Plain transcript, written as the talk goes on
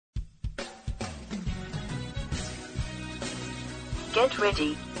Get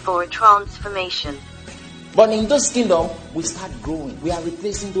ready for a transformation. But in this kingdom, we start growing. We are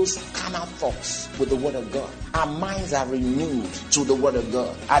replacing those carnal thoughts with the word of God. Our minds are renewed to the word of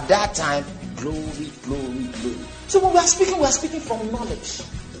God. At that time, glory, glory, glory. So when we are speaking from knowledge.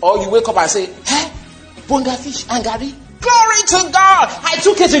 Or you wake up and say, hey, bonga fish and gari. Glory to God. I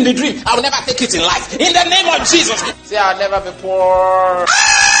took it in the dream. I will never take it in life. In the name of Jesus. Say, I'll never be poor.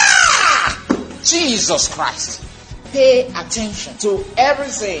 Jesus Christ. Pay attention to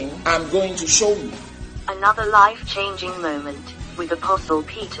everything I'm going to show you. Another life-changing moment with Apostle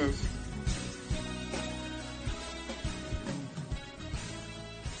Peters.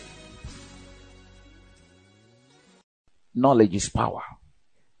 Knowledge is power.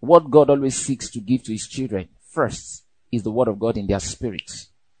 What God always seeks to give to his children first is the word of God in their spirits.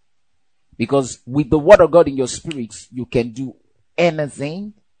 Because with the word of God in your spirits, you can do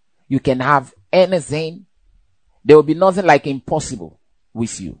anything. You can have anything. There will be nothing like impossible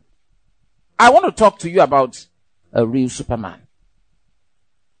with you. I want to talk to you about a real Superman.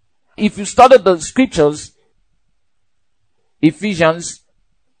 If you study the scriptures, Ephesians,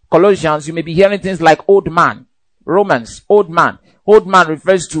 Colossians, you may be hearing things like old man. Romans, old man. Old man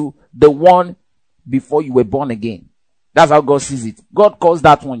refers to the one before you were born again. That's how God sees it. God calls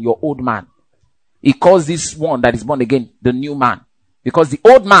that one your old man. He calls this one that is born again the new man. Because the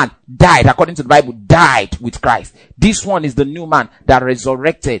old man died, according to the Bible, died with Christ. This one is the new man that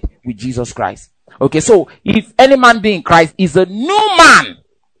resurrected with Jesus Christ. Okay, so if any man be in Christ is a new man,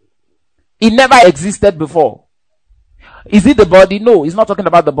 it never existed before. Is it the body? No, he's not talking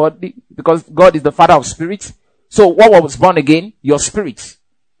about the body because God is the Father of spirits. So what was born again? Your spirit.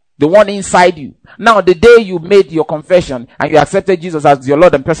 The one inside you. Now, the day you made your confession and you accepted Jesus as your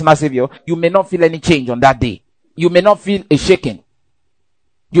Lord and personal Savior, you may not feel any change on that day. You may not feel a shaking.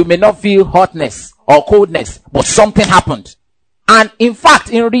 You may not feel hotness or coldness, but something happened. And in fact,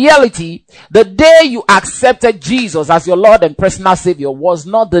 in reality, the day you accepted Jesus as your Lord and personal Savior was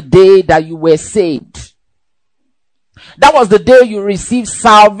not the day that you were saved. That was the day you received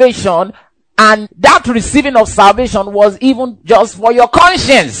salvation, and that receiving of salvation was even just for your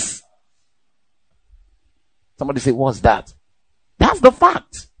conscience. Somebody say, what's that? That's the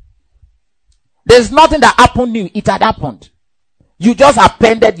fact. There's nothing that happened new. It had happened. You just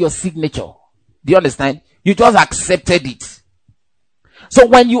appended your signature. Do you understand? You just accepted it. So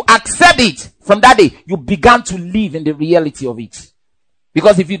when you accept it, from that day, you began to live in the reality of it.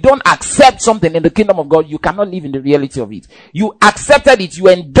 Because if you don't accept something in the kingdom of God, you cannot live in the reality of it. You accepted it, you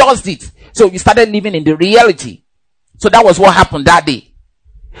endorsed it. So you started living in the reality. So that was what happened that day.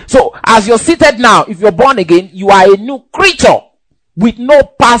 So as you're seated now, if you're born again, you are a new creature with no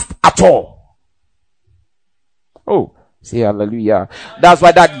past at all. Oh. Say hallelujah. That's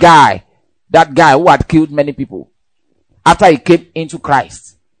why that guy who had killed many people, after he came into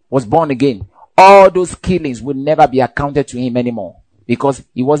Christ, was born again, all those killings will never be accounted to him anymore. Because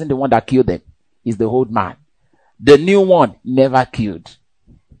he wasn't the one that killed them. He's the old man. The new one never killed.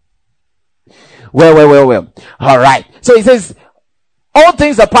 Well. Alright. So he says, all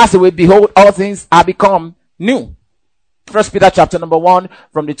things are passed away. Behold, all things are become new. 1 Peter chapter number 1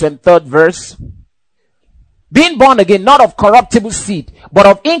 from the 23rd verse. Being born again, not of corruptible seed, but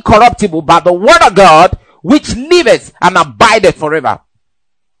of incorruptible, by the word of God, which liveth and abideth forever.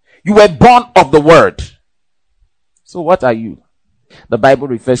 You were born of the word. So what are you? The Bible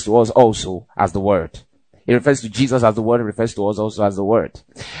refers to us also as the word. It refers to Jesus as the word. It refers to us also as the word.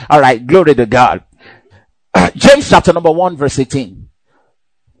 Alright, glory to God. James chapter number 1 verse 18.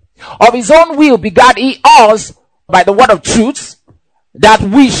 Of his own will begat he us by the word of truth, that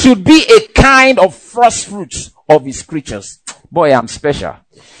we should be a kind of first fruits of his creatures. Boy, I'm special.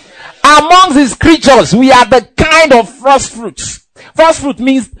 Amongst his creatures, we are the kind of first fruits. First fruit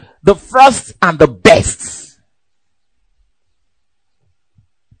means the first and the best.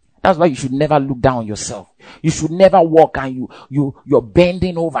 That's why you should never look down on yourself. You should never walk and you're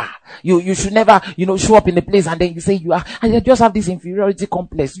bending over. You should never, show up in a place and then you say I just have this inferiority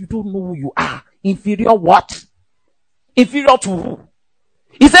complex. You don't know who you are. Inferior what? Inferior to who?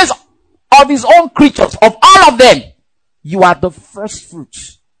 He says, of his own creatures, of all of them, you are the first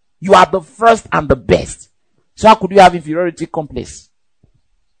fruits. You are the first and the best. So how could you have inferiority complex?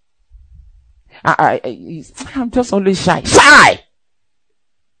 I'm just always shy. Shy!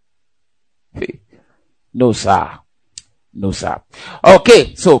 No, sir. No, sir.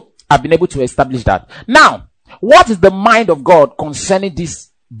 Okay, so I've been able to establish that. Now, what is the mind of God concerning this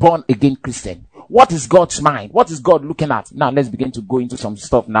born again Christian? What is God's mind? What is God looking at? Now, let's begin to go into some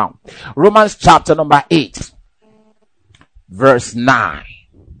stuff now. Romans chapter number 8, verse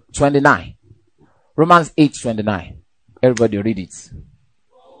 29. Romans 8:29. Everybody read it.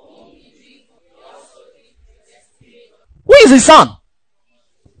 Who is his son?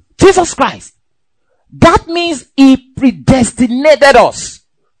 Jesus Christ. That means he predestinated us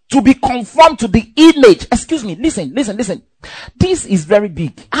to be conformed to the image. Excuse me, listen. This is very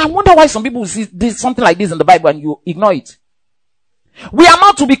big. I wonder why some people see this, something like this in the Bible and you ignore it. We are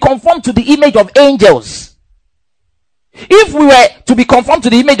not to be conformed to the image of angels. If we were to be conformed to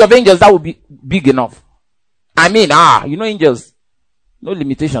the image of angels, that would be big enough. I mean, angels, no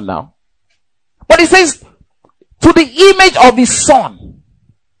limitation now. But it says, to the image of his son,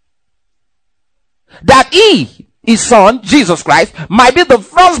 that he, his son, Jesus Christ, might be the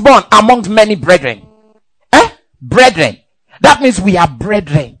firstborn amongst many brethren. Brethren. That means we are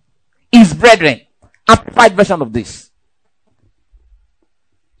brethren. His brethren. Amplified version of this.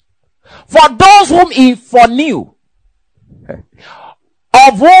 For those whom he foreknew,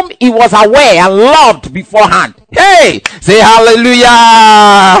 of whom he was aware and loved beforehand. Hey, say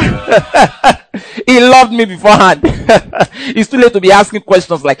hallelujah. He loved me beforehand. It's too late to be asking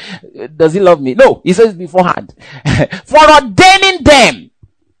questions like, does he love me? No, he says beforehand. For ordaining them.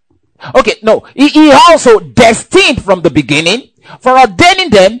 Okay, no, he also destined from the beginning for ordaining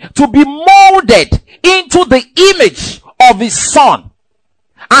them to be molded into the image of his son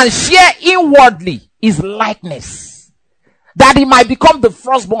and share inwardly his likeness, that he might become the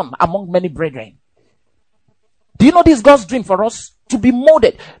firstborn among many brethren. Do you know this is God's dream for us? To be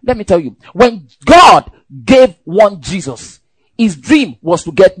molded. Let me tell you, when God gave one Jesus, his dream was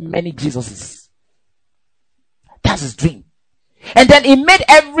to get many Jesuses. That's his dream. And then he made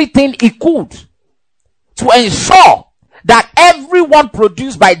everything he could to ensure that everyone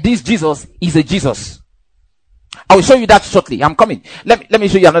produced by this Jesus is a Jesus. I will show you that shortly. I'm coming. Let me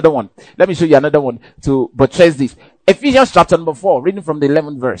show you another one. Let me show you another one to buttress this. Ephesians chapter number 4, reading from the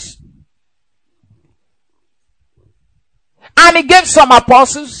 11th verse. And he gave some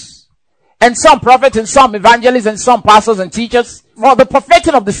apostles, and some prophets, and some evangelists, and some pastors and teachers, for the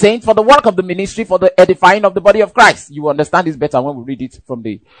perfecting of the saints, for the work of the ministry, for the edifying of the body of Christ. You will understand this better when we read it from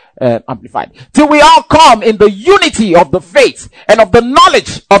the Amplified. Till we all come in the unity of the faith and of the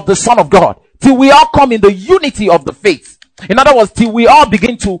knowledge of the Son of God. Till we all come in the unity of the faith. In other words, till we all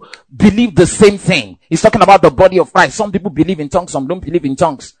begin to believe the same thing. He's talking about the body of Christ. Some people believe in tongues, some don't believe in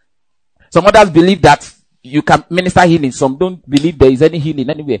tongues. Some others believe that you can minister healing. Some don't believe there is any healing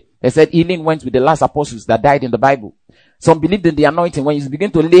anywhere. They said healing went with the last apostles that died in the Bible. Some believed in the anointing. When you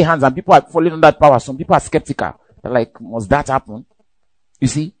begin to lay hands and people are falling under that power, some people are skeptical. They're like, must that happen? You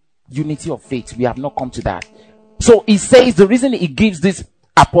see, unity of faith. We have not come to that. So he says the reason he gives these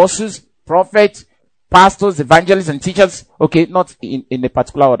apostles, prophets, pastors, evangelists, and teachers, okay, not in a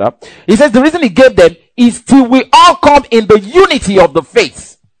particular order. He says the reason he gave them is till we all come in the unity of the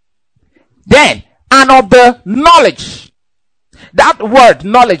faith. Then, and of the knowledge. That word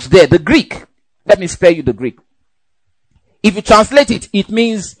knowledge there, the Greek. Let me spare you the Greek. If you translate it, it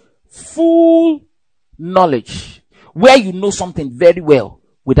means full knowledge. Where you know something very well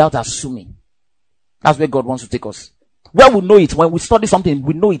without assuming. That's where God wants to take us. Where we know it, when we study something,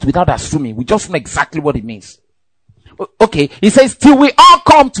 we know it without assuming. We just know exactly what it means. Okay, he says, till we all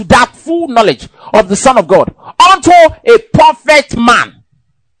come to that full knowledge of the Son of God, unto a perfect man.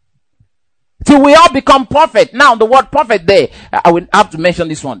 Till we all become perfect. Now, the word perfect there, I will have to mention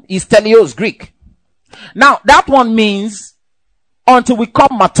this one, is teleos, Greek. Now, that one means until we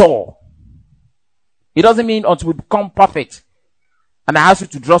come mature. It doesn't mean until we become perfect. And I ask you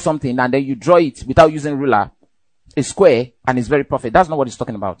to draw something and then you draw it without using ruler. A square and it's very perfect. That's not what he's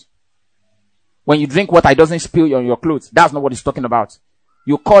talking about. When you drink water, it doesn't spill on your clothes. That's not what he's talking about.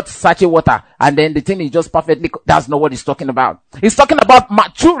 You cut sachet water and then the thing is just perfectly. That's not what he's talking about. He's talking about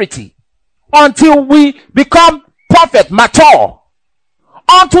maturity. Until we become perfect, mature,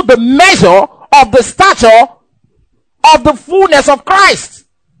 unto the measure of the stature of the fullness of Christ.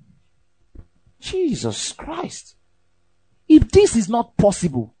 Jesus Christ. If this is not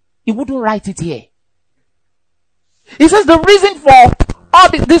possible, he wouldn't write it here. He says the reason for all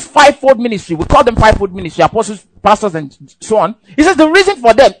this fivefold ministry, we call them fivefold ministry, apostles, pastors, and so on. He says the reason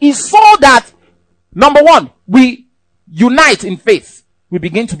for them is so that, number one, we unite in faith. We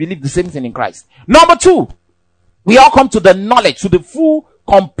begin to believe the same thing in Christ. Number two, we all come to the knowledge, to the full,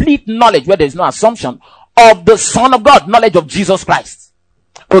 complete knowledge, where there is no assumption, of the Son of God, knowledge of Jesus Christ.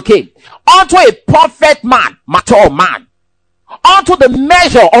 Okay. Unto a perfect man, mature man. Unto the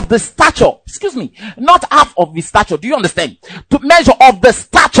measure of the stature, not half of the stature, do you understand? To measure of the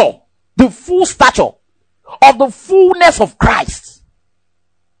stature, the full stature, of the fullness of Christ.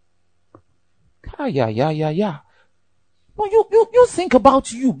 Yeah. Well, you think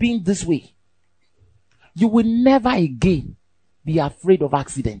about you being this way. you will never again be afraid of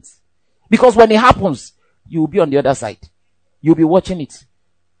accidents. Because when it happens, you will be on the other side. You'll be watching it.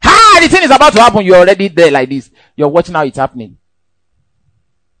 The thing is about to happen. You're already there like this. You're watching how it's happening.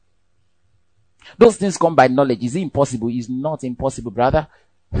 Those things come by knowledge. Is it impossible? It's not impossible, brother.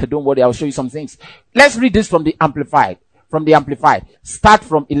 Don't worry, I'll show you some things. Let's read this from the Amplified. From the Amplified. Start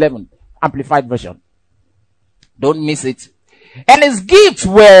from 11. Amplified version. Don't miss it. And his gifts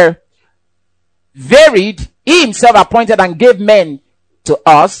were varied. He himself appointed and gave men to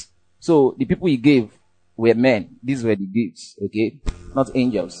us. So the people he gave were men. These were the gifts, okay? Not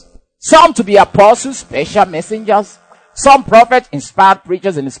angels. Some to be apostles, special messengers. Some prophets, inspired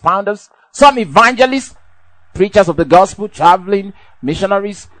preachers and expounders. Some evangelists, preachers of the gospel, traveling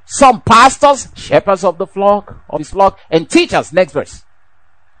missionaries. Some pastors, shepherds of his flock, and teachers. Next verse.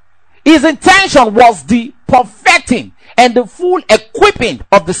 His intention was the perfecting and the full equipping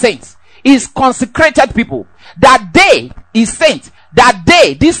of the saints, his consecrated people, that they, these saints,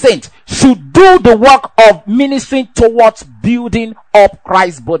 should do the work of ministering towards building up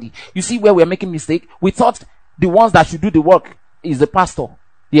Christ's body. You see where we're making mistake? We thought the ones that should do the work is the pastor,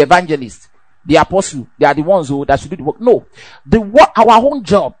 the evangelist, the apostle. They are the ones that should do the work. No. Our own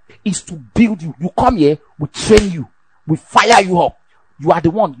job is to build you. You come here, we train you, we fire you up. You are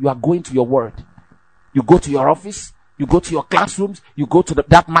the one, you are going to your word. You go to your office, you go to your classrooms, you go to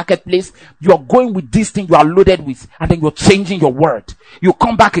that marketplace. You are going with this thing you are loaded with, and then you're changing your word. You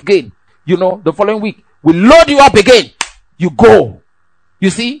come back again. The following week, we load you up again. You go. You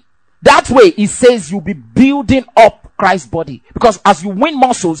see? That way, it says you'll be building up Christ's body. Because as you win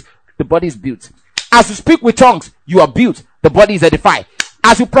muscles, the body is built. As you speak with tongues, you are built. The body is edified.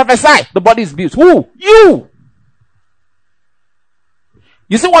 As you prophesy, the body is built. Who? You!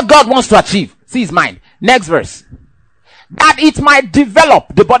 You see what God wants to achieve? See his mind. Next verse. That it might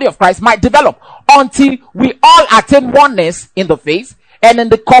develop, the body of Christ might develop until we all attain oneness in the faith and in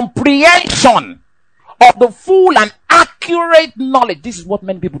the comprehension of the full and accurate knowledge. This is what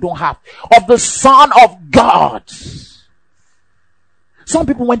many people don't have. Of the Son of God. Some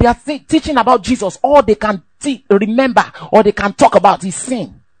people, when they are teaching about Jesus, all they can remember or they can talk about is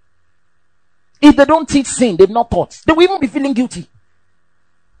sin. If they don't teach sin, they've not taught. They will even be feeling guilty.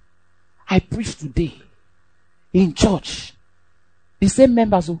 I preached today in church. The same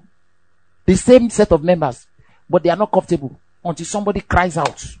members, the same set of members, but they are not comfortable until somebody cries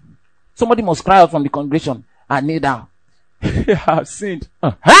out. Somebody must cry out from the congregation and kneel down. I have sinned.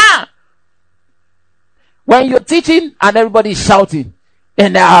 When you're teaching and everybody is shouting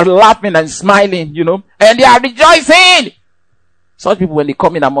and they are laughing and smiling, and they are rejoicing. Such people, when they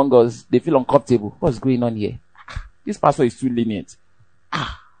come in among us, they feel uncomfortable. What's going on here? This pastor is too lenient.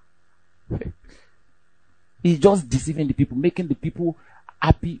 He's just deceiving the people, making the people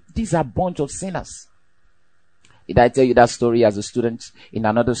happy. These are a bunch of sinners. Did I tell you that story as a student in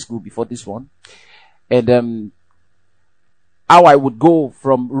another school before this one? And how I would go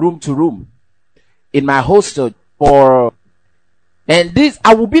from room to room in my hostel and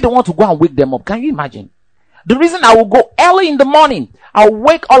I will be the one to go and wake them up. Can you imagine? The reason I will go early in the morning, I'll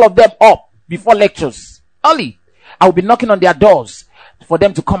wake all of them up before lectures. Early. I will be knocking on their doors for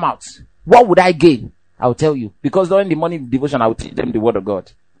them to come out. What would I gain? I'll tell you. Because during the morning devotion, I will teach them the word of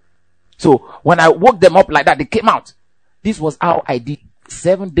God. So when I woke them up like that, they came out. This was how I did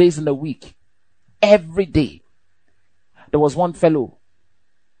 7 days in a week. Every day. There was one fellow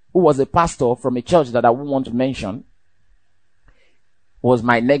who was a pastor from a church that I won't want to mention. Was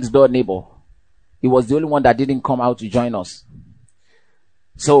my next door neighbor. He was the only one that didn't come out to join us.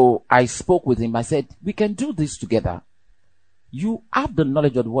 So I spoke with him. I said, we can do this together. You have the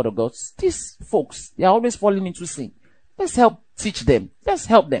knowledge of the word of God. These folks, they are always falling into sin. Let's help teach them. Let's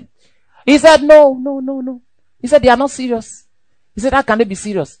help them. He said, no. He said, they are not serious. He said, how can they be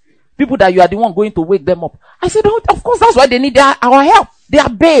serious? People that you are the one going to wake them up. I said, oh, of course, that's why they need our help. They are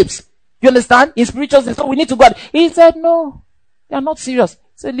babes. You understand? In spiritual sense, so we need to go out. He said, no, they are not serious. He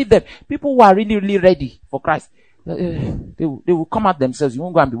said, leave them. People who are really, really ready for Christ, they will come out themselves. You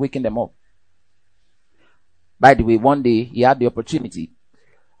won't go and be waking them up. By the way, one day he had the opportunity.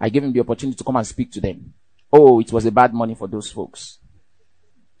 I gave him the opportunity to come and speak to them. Oh, it was a bad morning for those folks.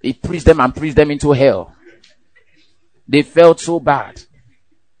 He preached them into hell. They felt so bad.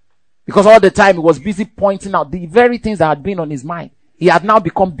 Because all the time he was busy pointing out the very things that had been on his mind. He had now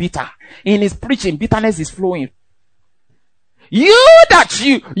become bitter. In his preaching, bitterness is flowing. You that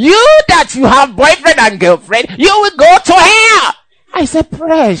you have boyfriend and girlfriend, you will go to hell. I said,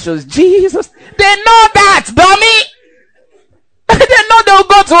 precious Jesus. They know that, dummy. They know they'll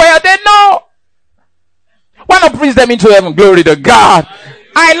go to hell. They know. Why not preach them into heaven? Glory to God.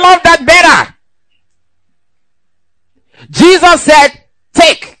 I love that better. Jesus said,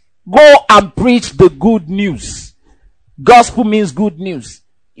 go and preach the good news. Gospel means good news.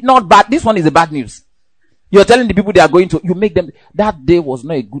 Not bad. This one is the bad news. You're telling the people they are going to, you make them, that day was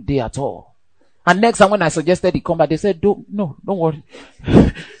not a good day at all. And next time when I suggested he come back, they said, don't worry.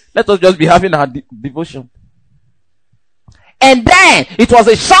 Let us just be having our devotion. And then it was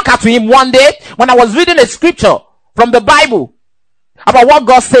a shocker to him one day when I was reading a scripture from the Bible about what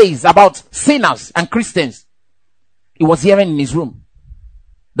God says about sinners and Christians. He was hearing in his room.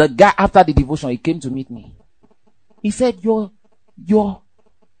 The guy after the devotion, he came to meet me. He said, you're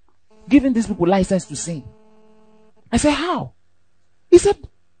giving these people license to sin. I said, how? He said,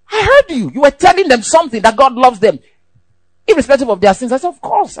 I heard you. You were telling them something, that God loves them, irrespective of their sins. I said, of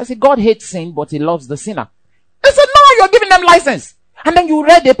course. I said, God hates sin, but he loves the sinner. He said, no, you're giving them license. And then you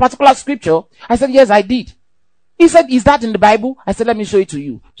read a particular scripture. I said, yes, I did. He said, is that in the Bible? I said, let me show it to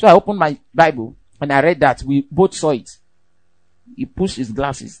you. So I opened my Bible and I read that. We both saw it. He pushed his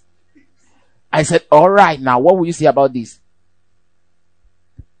glasses. I said, all right, now what will you say about this?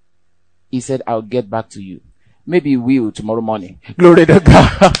 He said, I'll get back to you. Maybe we will tomorrow morning. Glory to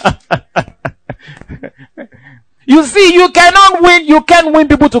God. You see, you can't win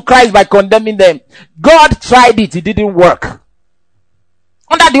people to Christ by condemning them. God tried it. It didn't work.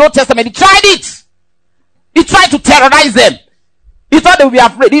 Under the Old Testament, he tried it. He tried to terrorize them. He thought they would be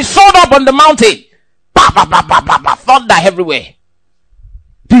afraid. He showed up on the mountain. Bah, bah, bah, bah, bah, bah, thunder everywhere.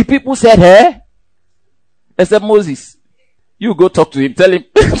 The people said, hey? They said, Moses, you go talk to him. Tell him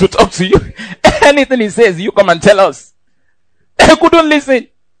to talk to you. Anything he says, you come and tell us. They couldn't listen.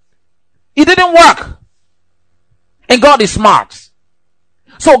 It didn't work. And God is smart.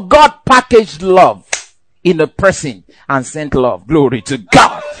 So God packaged love in a person and sent love. Glory to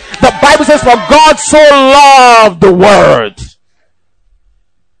God. The Bible says, for God so loved the world.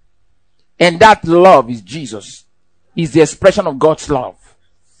 And that love is Jesus. Is the expression of God's love.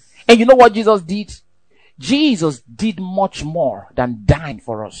 And you know what Jesus did? Jesus did much more than dying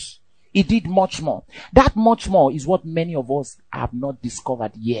for us. He did much more. That much more is what many of us have not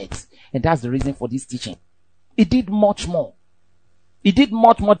discovered yet. And that's the reason for this teaching. He did much more. He did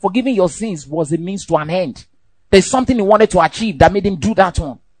much more. Forgiving your sins was a means to an end. There's something he wanted to achieve that made him do that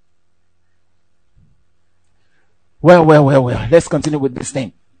one. Well. Let's continue with this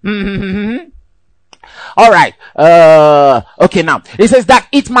thing. All right. Okay, now it says that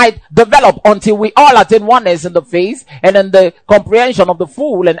it might develop until we all attain oneness in the faith and in the comprehension of the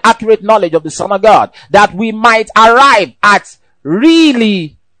full and accurate knowledge of the Son of God, that we might arrive at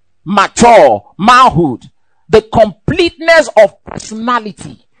really mature manhood, the completeness of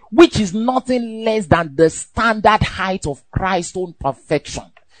personality, which is nothing less than the standard height of Christ's own perfection.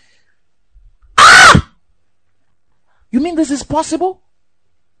 You mean this is possible?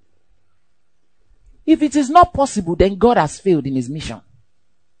 If it is not possible, then God has failed in his mission.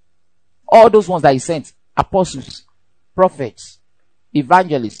 All those ones that he sent, apostles, prophets,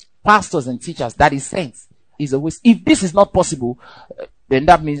 evangelists, pastors and teachers that he sent, is a waste. If this is not possible, then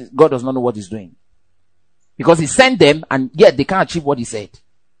that means God does not know what he's doing. Because he sent them and yet they can't achieve what he said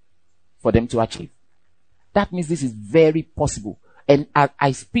for them to achieve. That means this is very possible. And as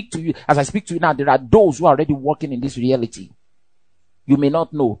I speak to you now, there are those who are already working in this reality. You may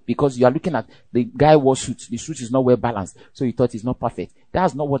not know because you are looking at the guy wore suits. The suit is not well balanced. So you thought it's not perfect.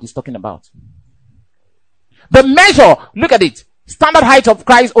 That's not what he's talking about. The measure, look at it. Standard height of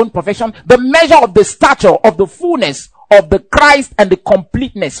Christ's own perfection. The measure of the stature of the fullness of the Christ and the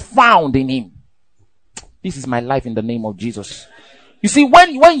completeness found in him. This is my life in the name of Jesus. You see,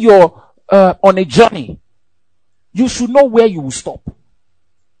 when you're on a journey, you should know where you will stop.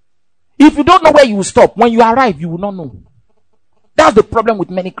 If you don't know where you will stop, when you arrive, you will not know. That's the problem with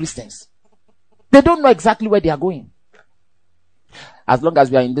many Christians. They don't know exactly where they are going. As long as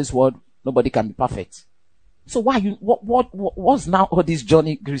we are in this world, nobody can be perfect. So what's now all this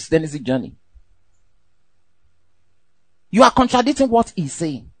journey, Christianity journey? You are contradicting what he's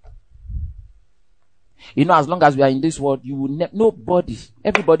saying. You know, as long as we are in this world, you will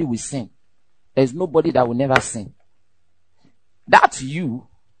everybody will sin. There's nobody that will never sin. That's you.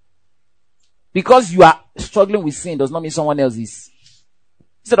 Because you are struggling with sin does not mean someone else is.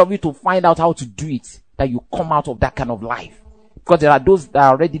 Instead of you to find out how to do it, that you come out of that kind of life. Because there are those that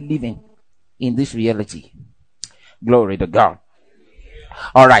are already living in this reality. Glory to God.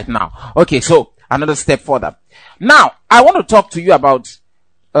 All right, now. Okay, so another step further. Now, I want to talk to you about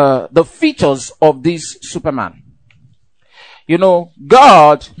the features of this Superman. You know,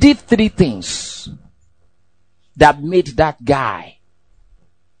 God did 3 things that made that guy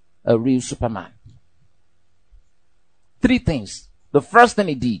a real Superman. 3 things. The first thing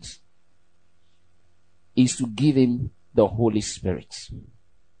he did is to give him the Holy Spirit.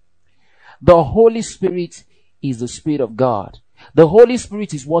 The Holy Spirit is the Spirit of God. The Holy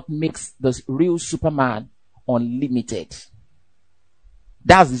Spirit is what makes the real Superman unlimited.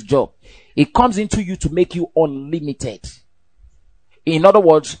 That's his job. It comes into you to make you unlimited. In other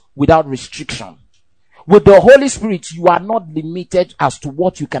words, without restriction. With the Holy Spirit, you are not limited as to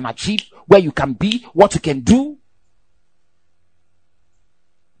what you can achieve, where you can be, what you can do.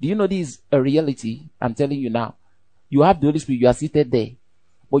 Do you know this is a reality? I'm telling you now. You have the Holy Spirit, you are seated there,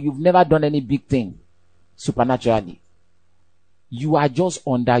 but you've never done any big thing supernaturally. You are just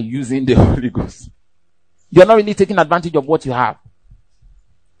underusing the Holy Ghost. You're not really taking advantage of what you have.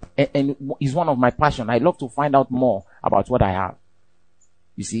 And it's one of my passions. I love to find out more about what I have.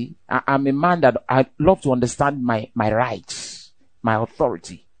 You see, I'm a man that I love to understand my rights, my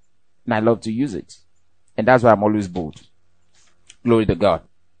authority, and I love to use it. And that's why I'm always bold. Glory to God.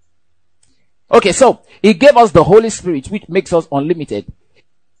 Okay, so He gave us the Holy Spirit, which makes us unlimited.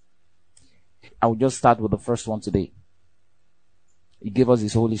 I will just start with the first one today. He gave us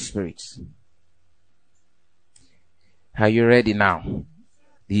His Holy Spirit. Are you ready now?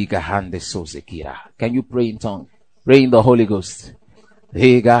 Can you pray in tongue? Pray in the Holy Ghost.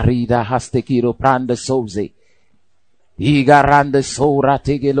 Higarida hastekiro pranda soze. Higaranda sora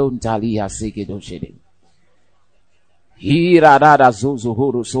tegelon talia segedoshede. Hiradada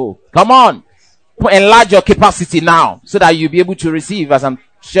zozuhuru so. Come on. Enlarge your capacity now so that you'll be able to receive as I'm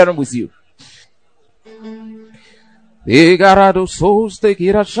sharing with you. Higarado sos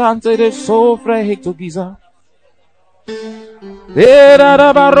tekira shante de sofre hecto giza.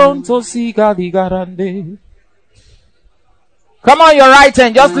 Come on, your right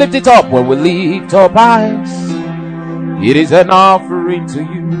hand, just lift it up. When we lift up eyes, it is an offering to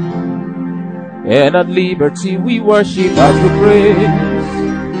you. And at liberty we worship as we praise.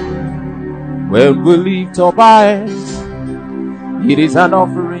 When we lift up eyes, it is an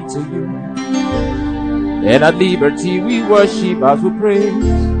offering to you. And at liberty we worship as we praise.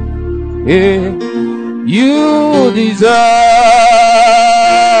 Yeah. You deserve,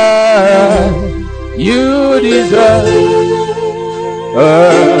 you deserve,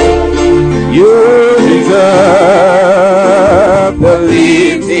 you deserve the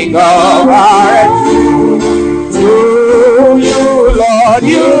lifting of our hands to you, Lord.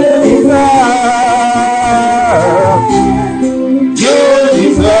 You deserve, you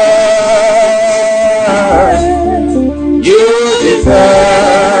deserve, you deserve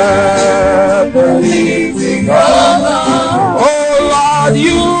the lifting of our hands. Oh Lord,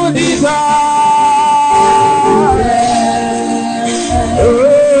 you deserve.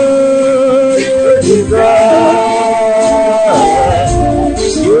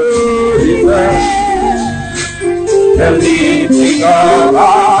 The lifting of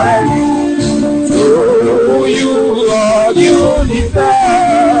our hands to you, Lord, you deserve,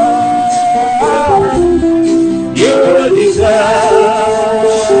 you deserve,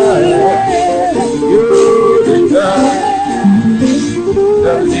 you deserve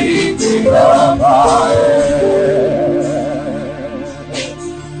the lifting of our hands.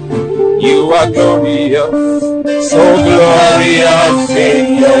 You are glorious, so glorious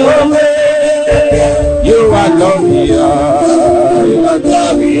in your way. You are glorious, you are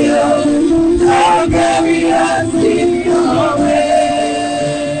glorious, so glorious in your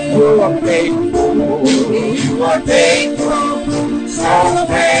way. You are faithful, you are faithful, so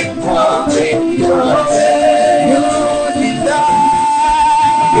faithful in your way. You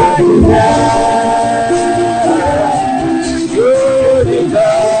deserve, you deserve, you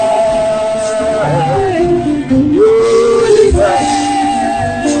deserve, you deserve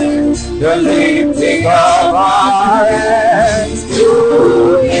the lifting of our hands to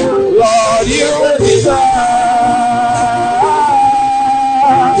you, Lord, you deserve.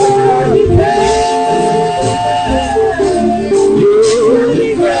 You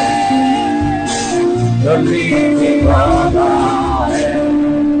deserve the lifting of our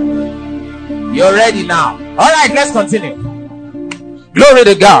hands. You're ready now. All right, let's continue. Glory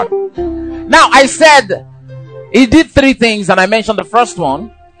to God. Now, I said He did three things, and I mentioned the first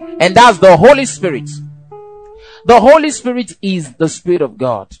one. And that's the Holy Spirit. The Holy Spirit is the Spirit of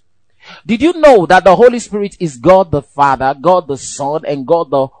God. Did you know that the Holy Spirit is God the Father, God the Son, and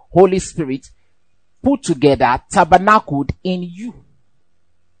God the Holy Spirit put together, tabernacled in you?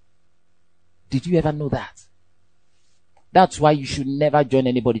 Did you ever know that? That's why you should never join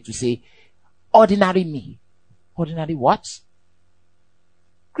anybody to say, ordinary me. Ordinary what?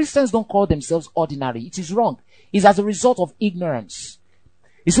 Christians don't call themselves ordinary. It is wrong. It's as a result of ignorance.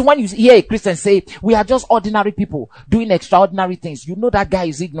 You see, when you hear a Christian say, we are just ordinary people doing extraordinary things, you know that guy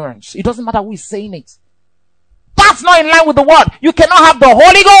is ignorant. It doesn't matter who is saying it. That's not in line with the word. You cannot have the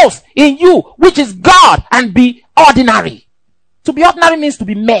Holy Ghost in you, which is God, and be ordinary. To be ordinary means to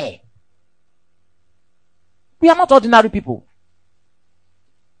be mere. We are not ordinary people.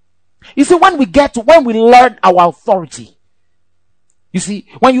 You see, when we learn our authority, you see,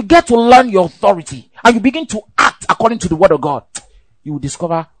 when you get to learn your authority and you begin to act according to the word of God, you will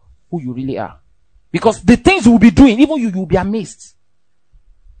discover who you really are. Because the things you will be doing, even you will be amazed.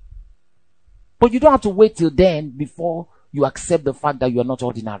 But you don't have to wait till then before you accept the fact that you are not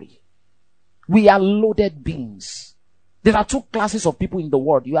ordinary. We are loaded beings. There are two classes of people in the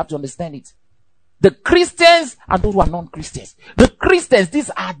world. You have to understand it. The Christians and those who are non-Christians. The Christians,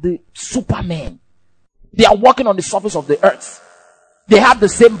 these are the supermen. They are walking on the surface of the earth. They have the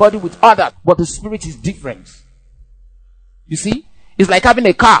same body with others, but the spirit is different. You see? It's like having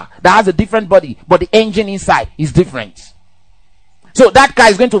a car that has a different body, but the engine inside is different. So that car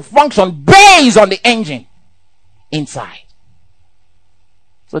is going to function based on the engine inside.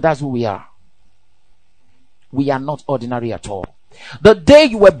 So that's who we are. We are not ordinary at all. The day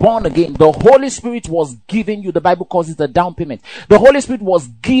you were born again, the Holy Spirit was given you. The Bible calls it the down payment. The Holy Spirit was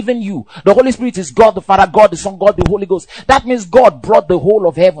given you. The Holy Spirit is God the Father, God the Son, God the Holy Ghost. That means God brought the whole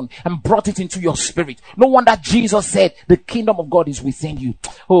of heaven and brought it into your spirit. No wonder Jesus said, the kingdom of God is within you.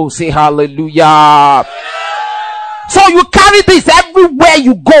 Oh, say hallelujah. So you carry this everywhere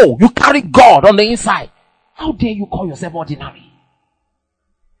you go. You carry God on the inside. How dare you call yourself ordinary?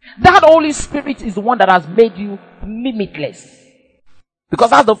 That Holy Spirit is the one that has made you limitless.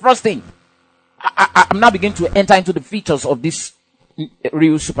 Because that's the first thing. I'm now beginning to enter into the features of this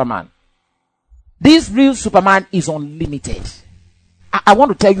real Superman. This real Superman is unlimited. I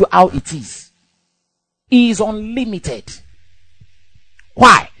want to tell you how it is. He is unlimited.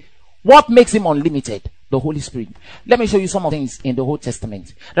 Why? What makes him unlimited? The Holy Spirit. Let me show you some of the things in the Old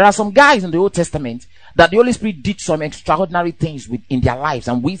Testament. There are some guys in the Old Testament that the Holy Spirit did some extraordinary things in their lives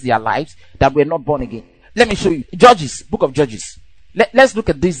and with their lives that were not born again. Let me show you. Judges, book of Judges. Let's look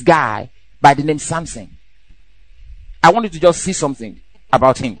at this guy by the name Samson. I want you to just see something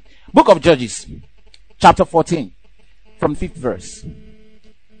about him. Book of Judges, chapter 14, from 5th verse.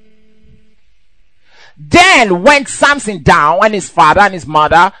 Then went Samson down and his father and his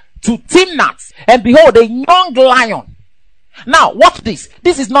mother to Timnath, and behold, a young lion. Now, watch this.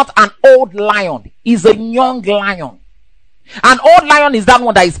 This is not an old lion. It's a young lion. An old lion is that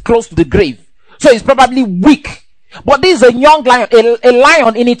one that is close to the grave. So it's probably weak. But this is a young lion, a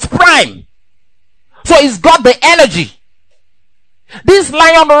lion in its prime. So he's got the energy. This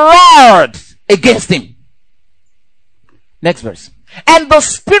lion roared against him. Next verse. And the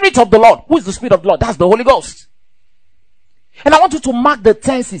Spirit of the Lord. Who is the Spirit of the Lord? That's the Holy Ghost. And I want you to mark the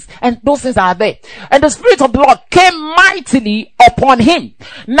tenses and those things are there. And the Spirit of the Lord came mightily upon him.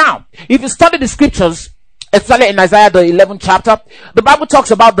 Now, if you study the scriptures, especially in Isaiah the 11th chapter, the Bible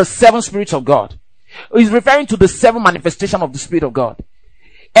talks about the 7 spirits of God. He's referring to the 7 manifestations of the Spirit of God.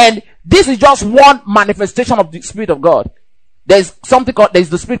 And this is just one manifestation of the Spirit of God. There's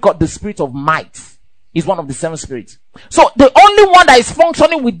the Spirit called the Spirit of might. He's one of the 7 spirits. So the only one that is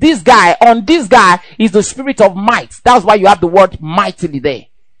functioning with this guy, is the Spirit of might. That's why you have the word mightily there.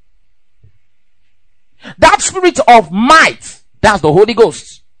 That Spirit of might, that's the Holy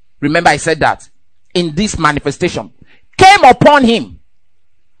Ghost. Remember I said that in this manifestation came upon him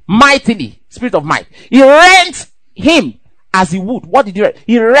mightily. Spirit of might. He rent him as he would. What did he rent?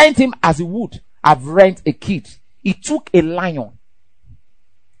 He rent him as he would have rent a kid. He took a lion,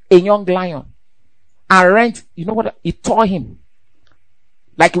 a young lion, and rent. You know what? He tore him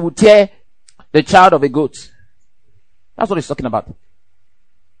like he would tear the child of a goat. That's what he's talking about.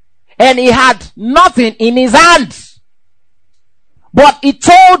 And he had nothing in his hand. But he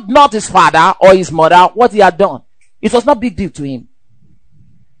told not his father or his mother what he had done. It was not a big deal to him.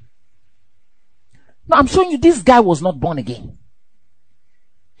 Now I'm showing you this guy was not born again.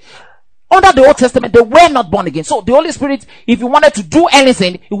 Under the Old Testament, they were not born again. So the Holy Spirit, if he wanted to do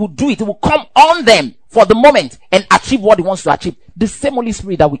anything, he would do it. He would come on them for the moment and achieve what he wants to achieve. The same Holy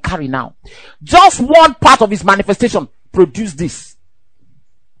Spirit that we carry now. Just one part of his manifestation produced this.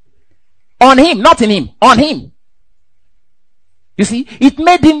 On him, not in him. On him. You see, it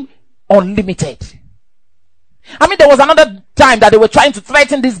made him unlimited. I mean, there was another time that they were trying to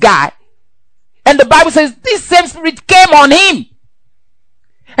threaten this guy. And the Bible says this same spirit came on him.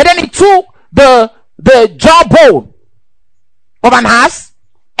 And then he took the jawbone of an ass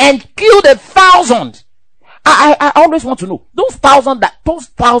and killed 1,000. I always want to know, those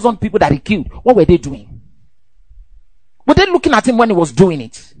thousand people that he killed, what were they doing? Were they looking at him when he was doing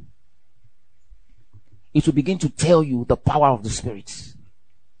it? It will begin to tell you the power of the Spirit.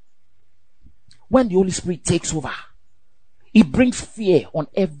 when the Holy Spirit takes over, it brings fear on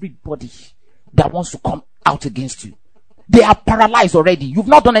everybody that wants to come out against you. They are paralyzed already. You've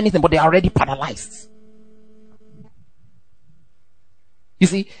not done anything, but they are already paralyzed. You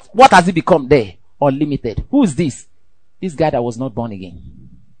see, what has it become there? Unlimited. Who is this? This guy that was not born again.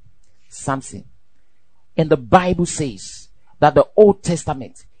 Samson. And the Bible says that the Old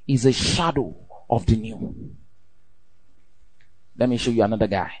Testament is a shadow of the New. Let me show you another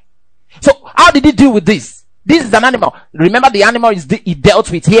guy. So, how did he deal with this? This is an animal. Remember, the animal he dealt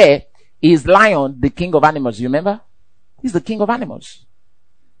with here is lion, the king of animals. You remember? He's the king of animals.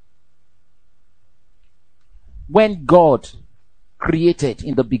 When God created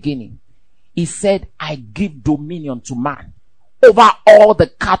in the beginning, he said, I give dominion to man over all the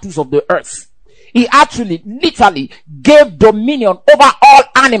cattle of the earth. He actually, literally gave dominion over all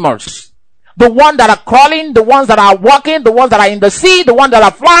animals. The ones that are crawling, the ones that are walking, the ones that are in the sea, the ones that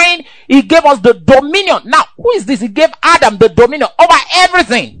are flying. He gave us the dominion. Now, who is this? He gave Adam the dominion over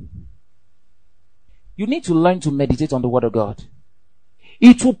everything. You need to learn to meditate on the word of God.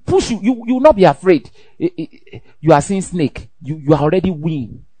 It will push you. You will not be afraid. You are seeing snake. You are already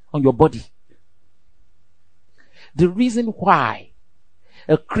winning on your body. The reason why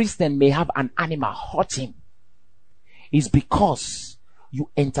a Christian may have an animal hurt him is because you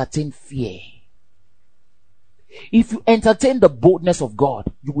entertain fear. If you entertain the boldness of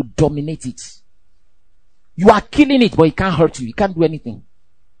God, you will dominate it. You are killing it, but it can't hurt you. It can't do anything.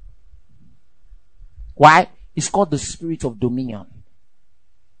 Why? It's called the spirit of dominion.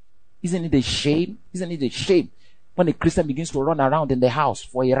 Isn't it a shame? Isn't it a shame when a Christian begins to run around in the house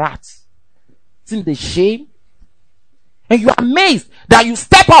for a rat? Isn't it a shame? And you are amazed that you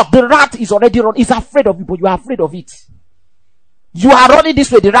step out, the rat is already running. It's afraid of you, but you are afraid of it. You are running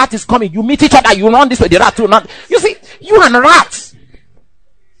this way, the rat is coming. You meet each other, you run this way, the rat will run. You see, you and rats.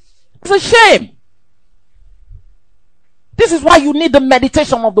 It's a shame. This is why you need the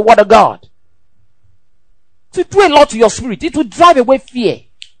meditation of the word of God. To do a lot to your spirit. It will drive away fear.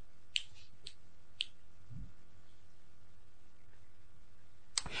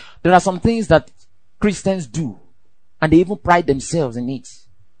 There are some things that Christians do, and they even pride themselves in it.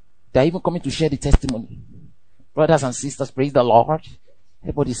 They are even coming to share the testimony. Brothers and sisters, praise the Lord.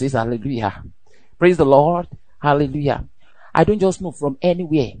 Everybody says hallelujah. Praise the Lord. Hallelujah. I don't just know from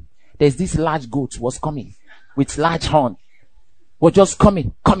anywhere. There's this large goat was coming with large horn. Was just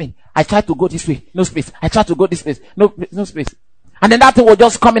coming. I tried to go this way. No space. I tried to go this place. No space. And then that thing was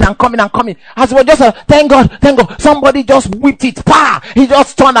just coming. As it was just thank God. Somebody just whipped it. Pa! He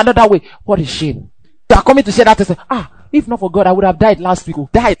just turned another way. What a shame. They are coming to share that and say, if not for God, I would have died last week.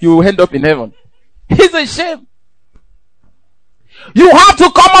 You will end up in heaven. It's a shame. You have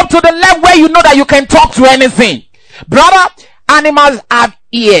to come up to the level where you know that you can talk to anything. Brother, animals have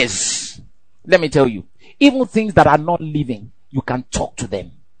ears. Let me tell you. Even things that are not living, you can talk to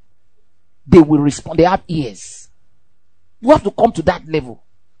them. They will respond. They have ears. You have to come to that level.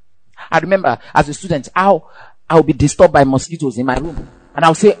 I remember as a student, I'll be disturbed by mosquitoes in my room. And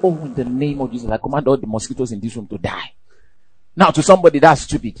I'll say, oh, in the name of Jesus, I command all the mosquitoes in this room to die. Now to somebody that's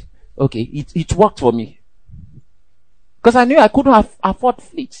stupid. Okay, it worked for me. Because I knew I couldn't afford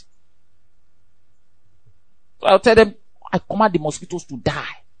fleet. So I'll tell them, I command the mosquitoes to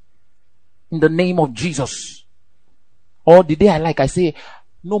die. In the name of Jesus. Or the day I say,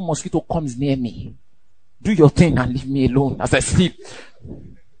 no mosquito comes near me. Do your thing and leave me alone as I sleep.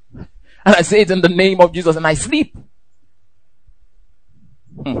 And I say it in the name of Jesus and I sleep.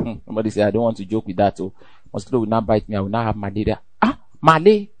 Somebody say, I don't want to joke with that. So mosquito will not bite me. I will not have malaria.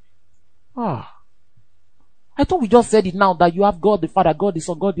 Malay? I thought we just said it now that you have God the Father, God the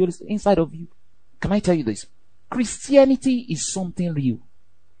Son, God the Holy Spirit inside of you. Can I tell you this? Christianity is something real.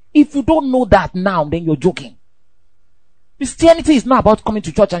 If you don't know that now, then you're joking. Christianity is not about coming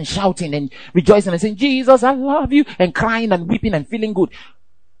to church and shouting and rejoicing and saying, Jesus, I love you, and crying and weeping and feeling good.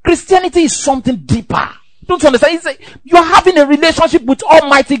 Christianity is something deeper. Don't you understand? You're having a relationship with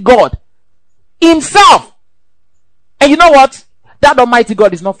Almighty God Himself. And you know what? That Almighty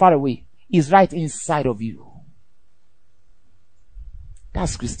God is not far away. He's right inside of you.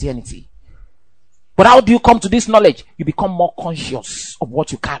 That's Christianity. But how do you come to this knowledge? You become more conscious of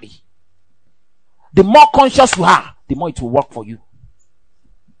what you carry. The more conscious you are, the more it will work for you.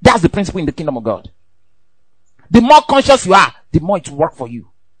 That's the principle in the kingdom of God. The more conscious you are, the more it will work for you.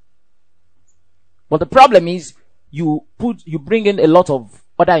 But the problem is, you bring in a lot of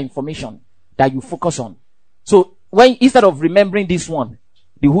other information that you focus on. So when instead of remembering this one,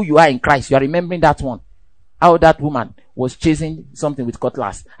 the who you are in Christ, you are remembering that one. How that woman was chasing something with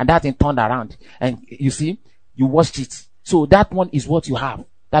cutlass, and that thing turned around, and you see, you watched it. So that one is what you have.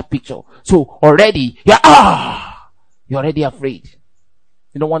 that picture. So already, you're already afraid.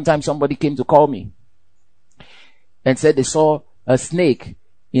 You know, one time somebody came to call me and said they saw a snake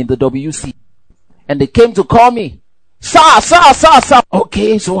in the WC. And they came to call me. Sir.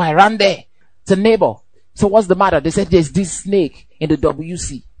 Okay, so I ran there. It's a neighbor. So what's the matter? They said there's this snake in the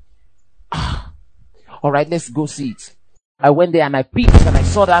WC. All right, let's go see it. I went there and I peeked and I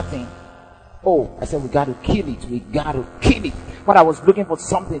saw that thing. Oh, I said, we got to kill it. We got to kill it. But I was looking for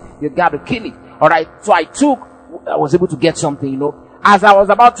something. You got to kill it. All right. So I was able to get something, you know. As I was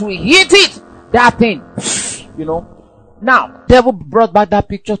about to hit it, that thing, you know. Now, devil brought back that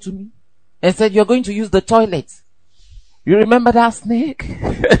picture to me and said, you're going to use the toilet. You remember that snake?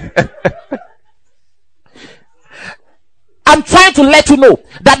 I'm trying to let you know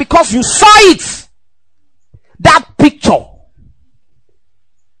that because you saw it, that picture,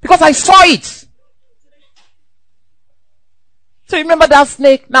 because I saw it. So remember that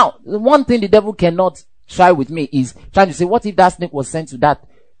snake? Now, the one thing the devil cannot try with me is trying to say, what if that snake was sent to that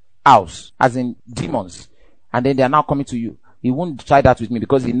house, as in demons, and then they are now coming to you? He won't try that with me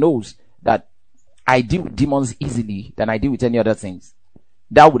because he knows that I deal with demons easily than I deal with any other things.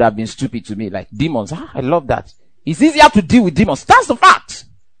 That would have been stupid to me. Like demons, I love that. It's easier to deal with demons. That's the fact.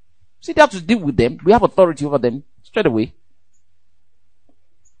 It's easier to deal with them. We have authority over them straight away.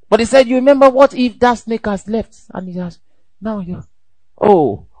 But he said, you remember, what if that snake has left? And he has, now you,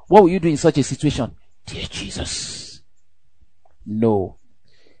 what will you do in such a situation? Dear Jesus. No.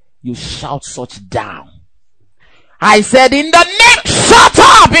 You shout such down. I said, in the name, shut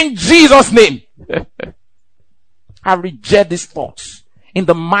up in Jesus' name. I reject these thoughts. In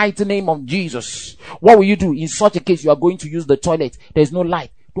the mighty name of Jesus. What will you do? In such a case, you are going to use the toilet. There's no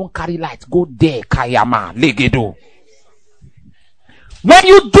light. Don't carry light. Go there, Kayama, Legedo. When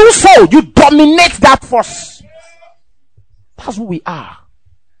you do so, you dominate that force. That's who we are.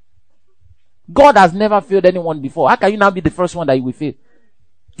 God has never failed anyone before. How can you now be the first one that you will fail?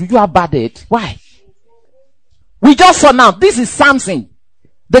 Do you have bad head? Why? We just saw now, this is Samson.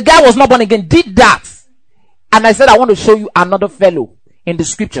 The guy was not born again, did that. And I said, I want to show you another fellow in the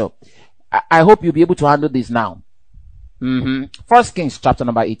scripture. I hope you'll be able to handle this now. 1 Kings chapter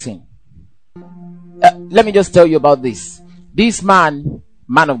number 18. Let me just tell you about this. This man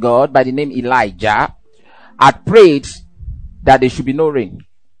of God by the name Elijah had prayed that there should be no rain.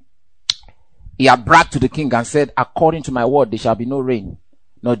 He had bragged to the king and said, according to my word, there shall be no rain,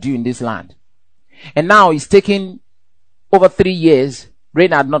 nor dew in this land. And now it's taken over 3 years.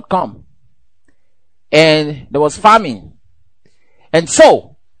 Rain had not come. And there was famine. And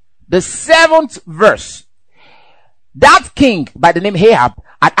so, the 7th verse, that king by the name Ahab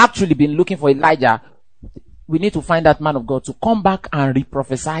had actually been looking for Elijah. We need to find that man of God to come back and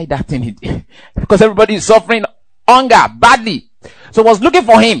re-prophesy that thing. Because everybody is suffering hunger badly. So was looking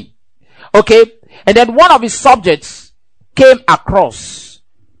for him. Okay. And then one of his subjects came across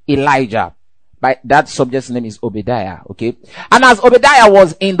Elijah. By that subject's name is Obadiah. Okay. And as Obadiah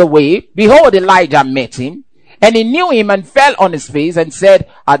was in the way, behold, Elijah met him. And he knew him and fell on his face and said,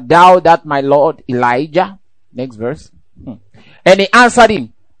 art thou that my Lord Elijah? Next verse. And he answered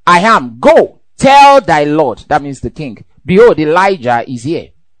him, I am. Go, tell thy Lord, that means the king, behold, Elijah is here.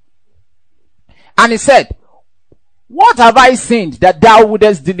 And he said, what have I sinned that thou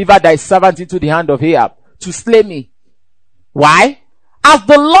wouldest deliver thy servant into the hand of Ahab to slay me? Why? As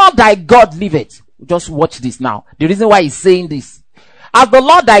the Lord thy God liveth. Just watch this now. The reason why he's saying this. As the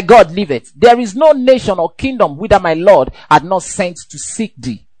Lord thy God liveth, there is no nation or kingdom whither my Lord had not sent to seek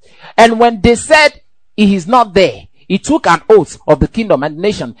thee. And when they said he is not there, he took an oath of the kingdom and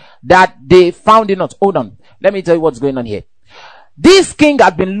nation that they found it not. Hold on. Let me tell you what's going on here. This king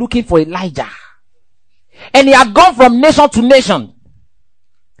had been looking for Elijah. And he had gone from nation to nation.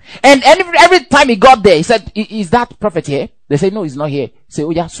 And every time he got there, he said, is that prophet here? They say, no, he's not here. He said,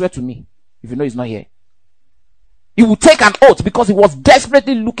 oh yeah, swear to me if you know he's not here. He would take an oath because he was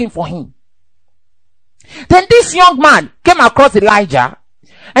desperately looking for him. Then this young man came across Elijah.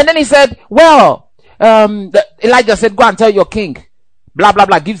 And then he said, well, Elijah said, go and tell your king, blah, blah,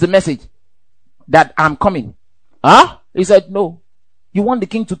 blah, gives the message that I'm coming. Huh? He said, no, you want the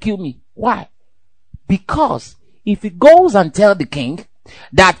king to kill me. Why? Because if he goes and tell the king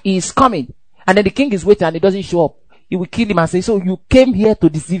that he is coming, and then the king is waiting and he doesn't show up, he will kill him and say, so you came here to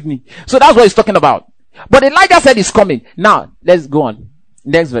deceive me. So that's what he's talking about. But Elijah said he's coming. Now, let's go on.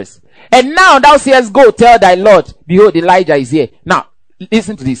 Next verse. And now thou sayest, go tell thy Lord, behold, Elijah is here. Now,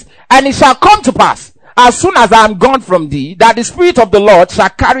 listen to this. And it shall come to pass, as soon as I am gone from thee, that the Spirit of the Lord shall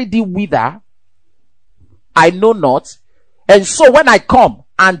carry thee whither I know not. And so when I come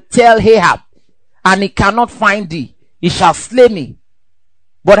and tell Ahab, and he cannot find thee, he shall slay me.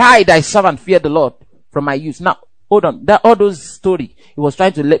 But I, thy servant, fear the Lord from my youth. Now, hold on. All those story, he was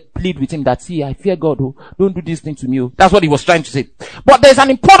trying to plead with him that, see, I fear God. Oh, don't do this thing to me. Oh. That's what he was trying to say. But there's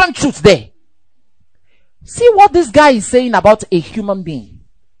an important truth there. See what this guy is saying about a human being.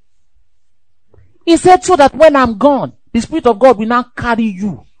 He said, so that when I'm gone, the Spirit of God will now carry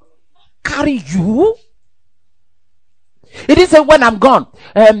you. Carry you? It didn't say when I'm gone,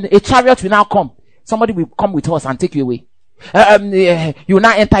 a chariot will now come. Somebody will come with us and take you away. You will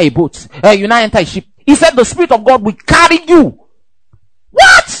now enter a boat. You will now enter a ship. He said the Spirit of God will carry you.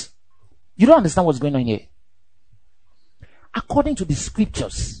 What? You don't understand what's going on here. According to the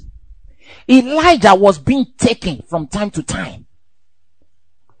scriptures, Elijah was being taken from time to time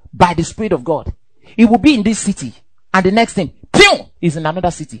by the Spirit of God. He will be in this city, and the next thing, pew, is in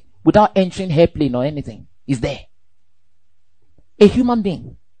another city without entering airplane or anything. He's there. A human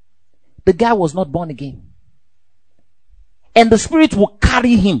being. The guy was not born again. And the Spirit will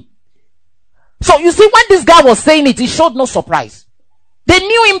carry him. So you see, when this guy was saying it, he showed no surprise. They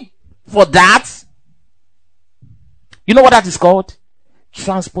knew him for that. You know what that is called?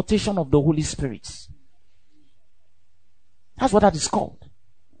 Transportation of the Holy Spirit. That's what that is called.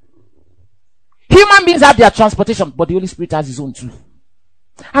 Human beings have their transportation, but the Holy Spirit has his own too.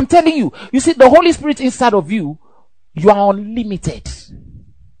 I'm telling you, you see, the Holy Spirit inside of you, you are unlimited.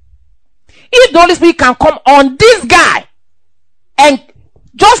 If the Holy Spirit can come on this guy and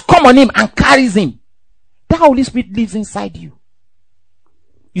just come on him and carries him, that Holy Spirit lives inside you.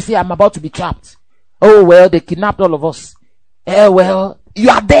 You say, I'm about to be trapped. Oh, well, they kidnapped all of us. Well, you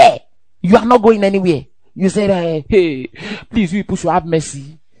are there. You are not going anywhere. You say, hey, please, you people should have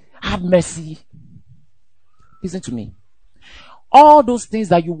mercy. Have mercy. Listen to me. All those things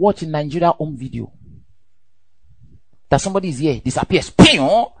that you watch in Nigeria home video, that somebody is here, disappears.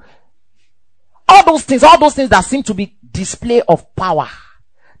 All those things that seem to be display of power,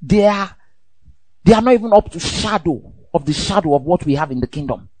 they are not even up to shadow of the shadow of what we have in the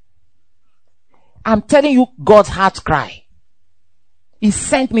kingdom. I'm telling you God's heart cry. He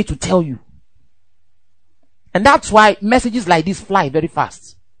sent me to tell you. And that's why messages like this fly very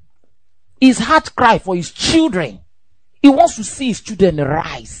fast. His heart cry for his children. He wants to see his children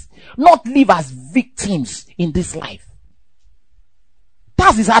rise, not live as victims in this life.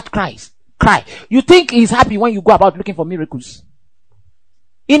 That's his heart cry. You think he's happy when you go about looking for miracles?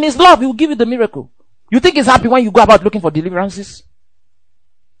 In his love, he will give you the miracle. You think he's happy when you go about looking for deliverances?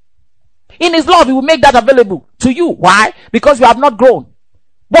 In his love, he will make that available to you. Why? Because you have not grown.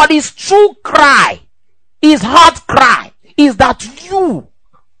 But his true cry, his heart cry, is that you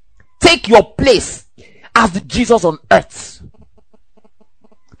take your place as the Jesus on earth.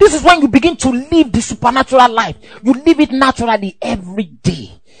 This is when you begin to live the supernatural life. You live it naturally every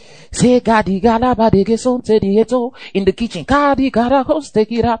day. Say in the kitchen.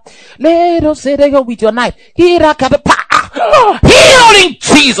 Let us say they go with your knife. Heal in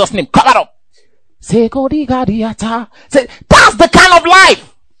Jesus' name. Cover up. Say that's the kind of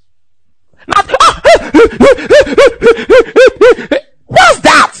life. What's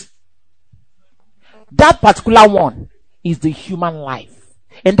that? That particular one is the human life.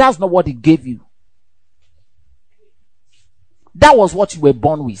 And that's not what he gave you. That was what you were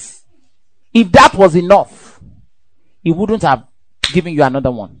born with. If that was enough, he wouldn't have given you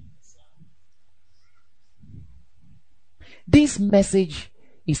another one. This message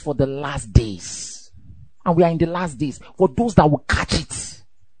is for the last days. And we are in the last days. For those that will catch it.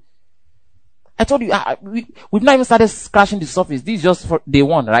 I told you, we've not even started scratching the surface. This is just for day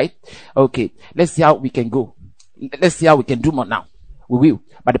one, right? Okay, let's see how we can go. Let's see how we can do more now. We will,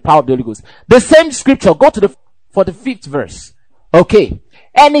 by the power of the Holy Ghost. The same scripture, go to the 5th verse. Okay.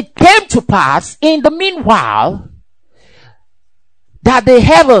 And it came to pass in the meanwhile that the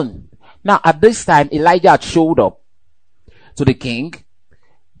heaven, now at this time Elijah had showed up to the king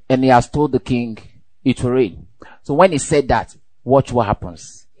and he has told the king it will rain. So when he said that, watch what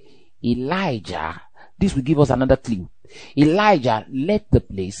happens. Elijah, this will give us another clue. Elijah left the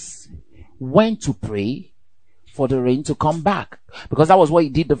place, went to pray for the rain to come back, because that was what he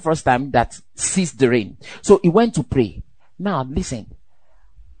did the first time that ceased the rain. So he went to pray. Now listen.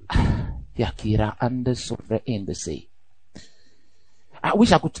 Yakira and the Sofre in the sea. I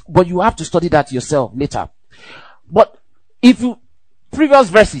wish I could, but you have to study that yourself later. But if you, previous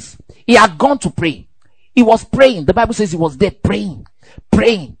verses, he had gone to pray. He was praying. The Bible says he was there praying.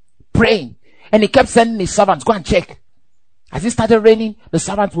 And he kept sending his servants, go and check. As it started raining, the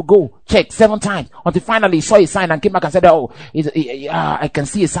servants would go check 7 times until finally he saw a sign and came back and said, I can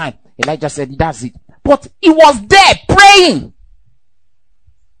see a sign. Elijah said, that's it. But he was there praying.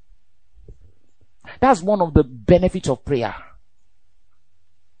 That's one of the benefits of prayer.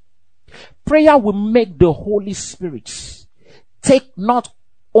 prayer will make the Holy Spirit take not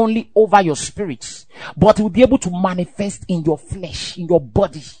only over your spirit, but it will be able to manifest in your flesh, in your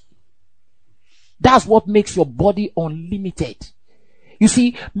body. That's what makes your body unlimited. You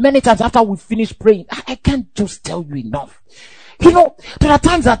see, many times after we finish praying, I can't just tell you enough. You know, there are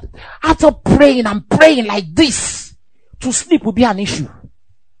times that after praying, I'm praying like this, to sleep will be an issue.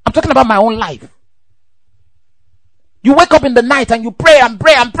 I'm talking about my own life. You wake up in the night and you pray and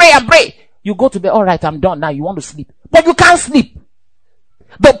pray and pray and pray. You go to bed, all right, I'm done now. You want to sleep, but you can't sleep.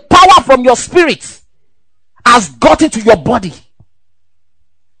 The power from your spirit has got into your body.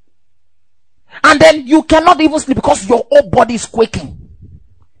 And then you cannot even sleep because your whole body is quaking.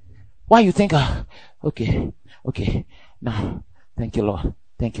 Why you think, okay, now, thank you, Lord.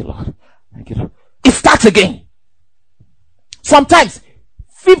 Thank you, Lord. Thank you, Lord. It starts again. Sometimes,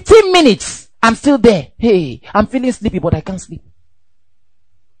 15 minutes, I'm still there. Hey, I'm feeling sleepy, but I can't sleep.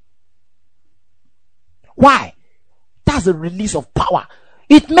 Why? That's a release of power.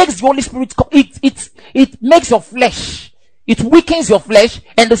 It makes the Holy Spirit, it makes your flesh, it weakens your flesh,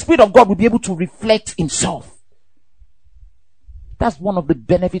 and the Spirit of God will be able to reflect Himself. That's one of the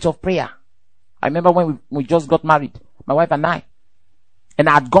benefits of prayer. I remember when we just got married, my wife and I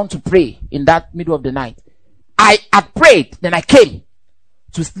had gone to pray in that middle of the night. I had prayed, then I came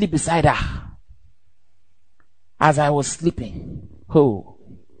to sleep beside her. As I was sleeping,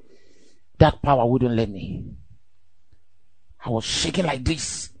 that power wouldn't let me. I was shaking like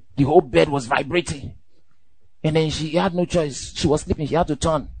this. The whole bed was vibrating. And then she had no choice. She was sleeping. She had to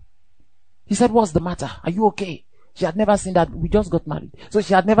turn. He said, "What's the matter? Are you okay?" She had never seen that. We just got married. So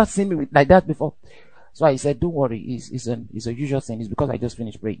she had never seen me like that before. So I said, "Don't worry. It's a usual thing. It's because I just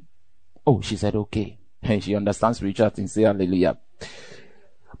finished praying." Oh, she said, "Okay." And she understands spiritual things. Say hallelujah.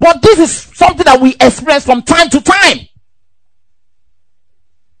 But this is something that we experience from time to time.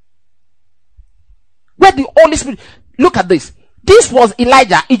 Where the Holy Spirit, look at this. This was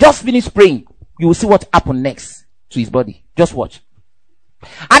Elijah. He just finished praying. You will see what happened next to his body. Just watch.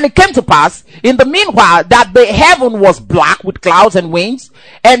 And it came to pass, in the meanwhile, that the heaven was black with clouds and winds,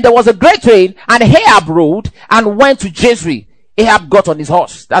 and there was a great rain, and Ahab rode and went to Jezreel. Ahab got on his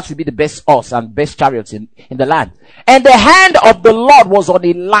horse. That should be the best horse and best chariots in the land. And the hand of the Lord was on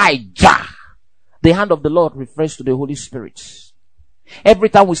Elijah. The hand of the Lord refers to the Holy Spirit. Every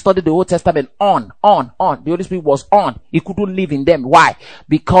time we studied the Old Testament, on. The Holy Spirit was on. He couldn't live in them. Why?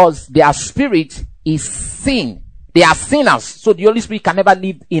 Because their spirit is sin. They are sinners. So the Holy Spirit can never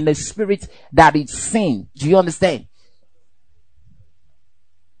live in a spirit that is sin. Do you understand?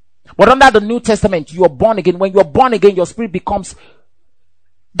 But under the New Testament, you are born again. When you are born again, your spirit becomes,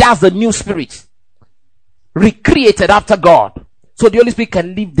 that's the new spirit. Recreated after God. So the Holy Spirit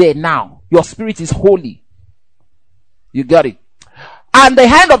can live there now. Your spirit is holy. You got it? And the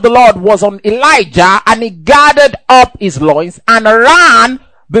hand of the Lord was on Elijah, and he gathered up his loins and ran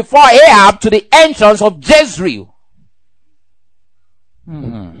before Ahab to the entrance of Jezreel.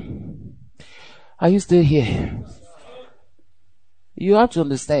 Are you still here? You have to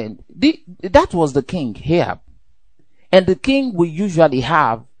understand. That was the king, Ahab. And the king will usually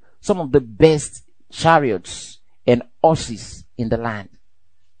have some of the best chariots and horses in the land.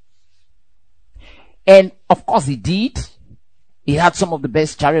 And of course he did. He had some of the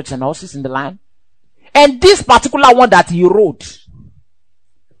best chariots and horses in the land. And this particular one that he rode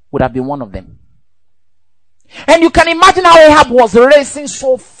would have been one of them. And you can imagine how Ahab was racing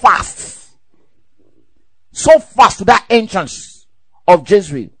so fast to that entrance of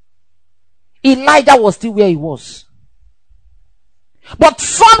Jezreel. Elijah was still where he was. But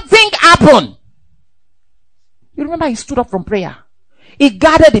something happened. You remember he stood up from prayer. He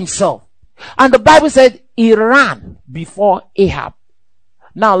gathered himself. And the Bible said he ran before Ahab.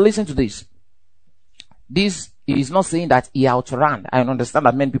 Now listen to this. This is not saying that he outran. I understand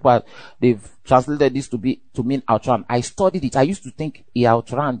that many people they've translated this to mean outran. I studied it. I used to think he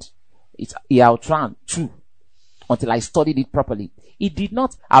outran. He outran too, until I studied it properly. He did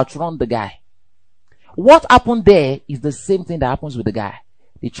not outrun the guy. What happened there is the same thing that happens with the guy.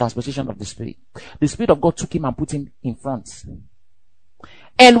 The transportation of the Spirit. The Spirit of God took him and put him in front.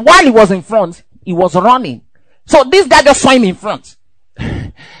 And while he was in front, he was running. So this guy just saw him in front.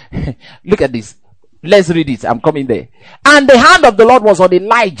 Look at this. Let's read it. I'm coming there. And the hand of the Lord was on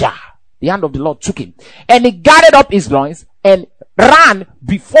Elijah. The hand of the Lord took him. And he gathered up his loins and ran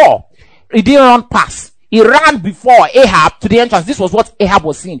before. He didn't run past. He ran before Ahab to the entrance. This was what Ahab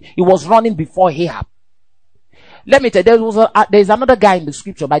was seeing. He was running before Ahab. Let me tell you, there's another guy in the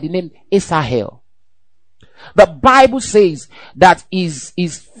scripture by the name Asahel. The Bible says that his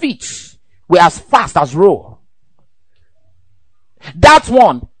feet were as fast as roe. That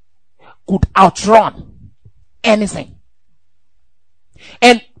one, could outrun anything.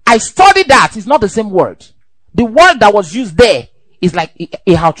 And I studied that. It's not the same word. The word that was used there is like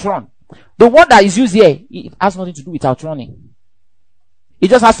a outrun. The word that is used here, it has nothing to do with outrunning. It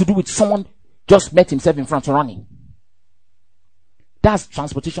just has to do with someone just met himself in front running. That's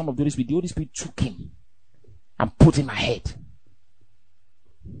transportation of the Holy Spirit. The Holy Spirit took him and put him ahead.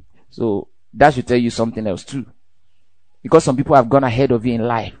 So that should tell you something else too. Because some people have gone ahead of you in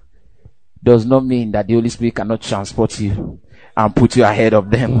life, does not mean that the Holy Spirit cannot transport you and put you ahead of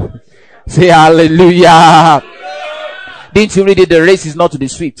them. Say hallelujah. Didn't you read it? The race is not to the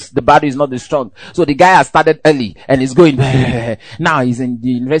swift, the battle is not the strong. So the guy has started early and he's going. Now he's in the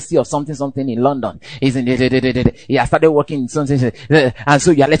University of something in London. He's in he has started working in something, and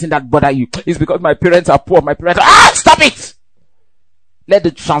so you are letting that bother you. It's because my parents are poor. My parents are, stop it! Let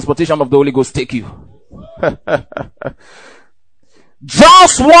the transportation of the Holy Ghost take you.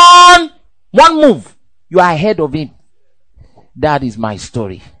 Just one move, you are ahead of him. That is my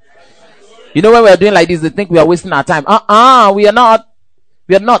story. You know, when we are doing like this, they think we are wasting our time. We are not.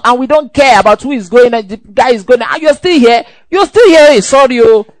 We are not. And we don't care about who is going. The guy is going. You're still here. You're still here. Sorry,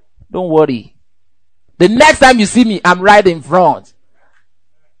 oh. Don't worry. The next time you see me, I'm right in front.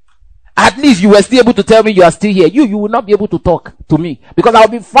 At least you were still able to tell me you are still here. You will not be able to talk to me because I'll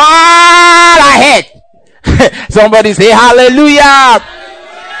be far ahead. Somebody say hallelujah.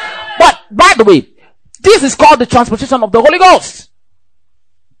 But by the way, this is called the transportation of the Holy Ghost.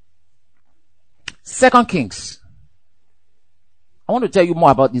 2 Kings. I want to tell you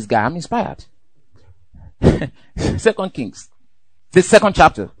more about this guy. I'm inspired. 2 Kings. The 2nd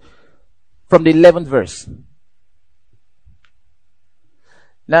chapter. From the 11th verse.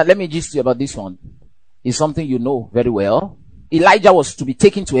 Now let me just you about this one. It's something you know very well. Elijah was to be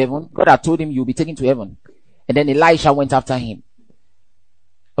taken to heaven. God had told him you'll be taken to heaven. And then Elisha went after him.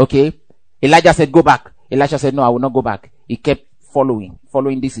 Okay. Elijah said, go back. Elisha said, no, I will not go back. He kept following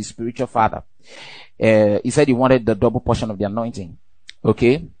this his spiritual father. He said he wanted the double portion of the anointing.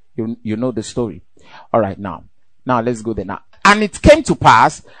 Okay. You know the story. All right. Now let's go there now. And it came to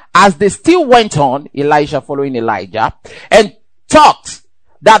pass as they still went on, Elisha following Elijah, and talked,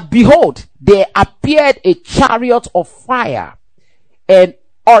 that behold, there appeared a chariot of fire and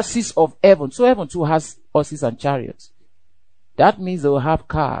horses of heaven. So heaven too has horses and chariots. That means they will have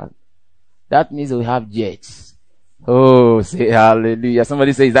cars. That means they will have jets. Oh, say hallelujah.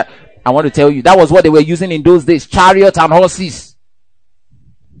 Somebody says that. I want to tell you, that was what they were using in those days. Chariot and horses.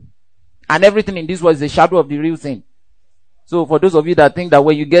 And everything in this was a shadow of the real thing. So for those of you that think that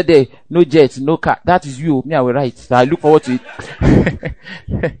when you get there, no jets, no car, that is you. Me, I will write. So I look forward to it.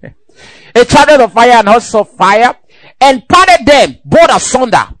 A chariot of fire and horses of fire, and parted them both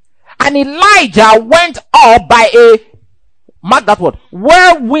asunder. And Elijah went up by a, mark that word,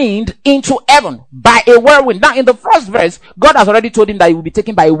 whirlwind into heaven. By a whirlwind. Now in the first verse, God has already told him that he will be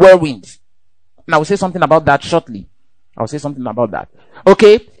taken by a whirlwind. And I will say something about that shortly. I'll say something about that.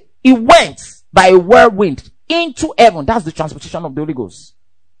 Okay. He went by a whirlwind into heaven. That's the transportation of the Holy Ghost.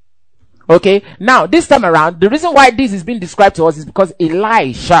 Okay. Now this time around, the reason why this is being described to us is because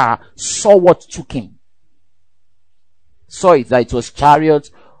Elisha saw what took him. Saw it, that it was chariots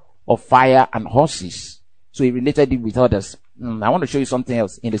of fire and horses. So he related it with others. I want to show you something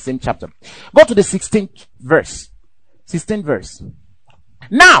else in the same chapter. Go to the 16th verse. 16th verse.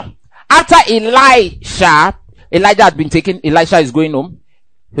 Now, after Elijah had been taken, Elisha is going home.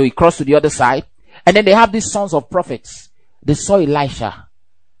 So he crossed to the other side. And then they have these sons of prophets. They saw Elisha.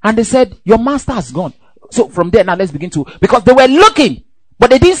 And they said, your master has gone. So from there now let's begin to, because they were looking, but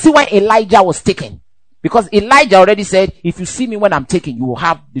they didn't see why Elijah was taken. Because Elijah already said, if you see me when I'm taken, you will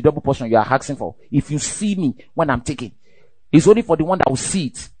have the double portion you are asking for. If you see me when I'm taken. It's only for the one that will see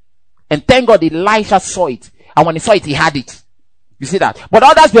it. And thank God Elisha saw it. And when he saw it, he had it. You see that? But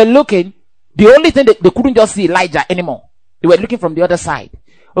others were looking. The only thing they couldn't just see Elijah anymore. They were looking from the other side.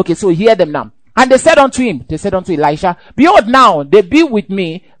 Okay, so hear them now. And they said unto him, they said unto Elisha, behold now, they be with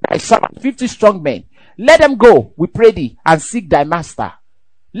me, thy servant, 50 strong men. Let them go, we pray thee, and seek thy master.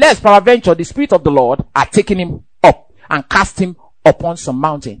 Lest peradventure the Spirit of the Lord are taking him up and cast him upon some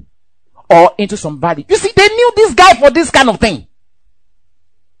mountain or into some valley. You see, they knew this guy for this kind of thing.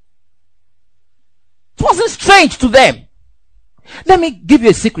 It wasn't strange to them. Let me give you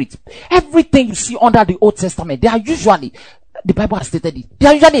a secret. Everything you see under the Old Testament, they are usually, the Bible has stated it, they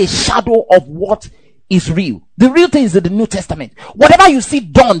are usually a shadow of what is real. The real thing is in the New Testament. Whatever you see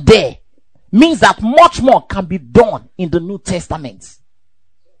done there means that much more can be done in the New Testament.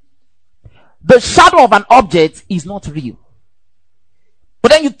 The shadow of an object is not real.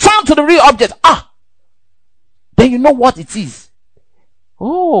 But then you turn to the real object. Then you know what it is.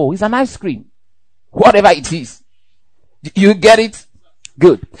 Oh, it's an ice cream. Whatever it is. You get it?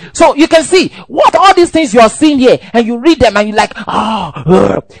 Good. So you can see what all these things you are seeing here, and you read them and you're like,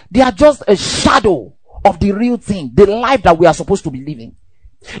 they are just a shadow of the real thing, the life that we are supposed to be living.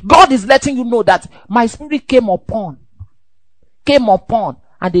 God is letting you know that my spirit came upon,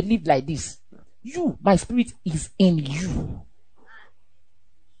 and they lived like this. You, my spirit is in you.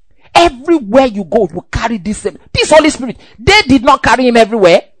 Everywhere you go, you carry this Holy Spirit. They did not carry him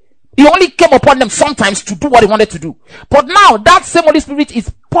everywhere. He only came upon them sometimes to do what he wanted to do. But now that same Holy Spirit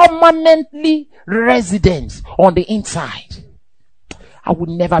is permanently resident on the inside. I will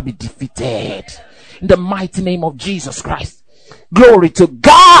never be defeated. In the mighty name of Jesus Christ. Glory to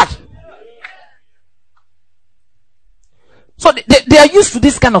God. So they are used to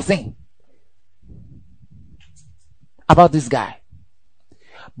this kind of thing. About this guy.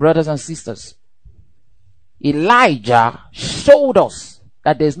 Brothers and sisters, Elijah showed us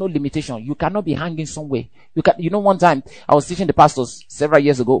that there's no limitation. You cannot be hanging somewhere. One time I was teaching the pastors several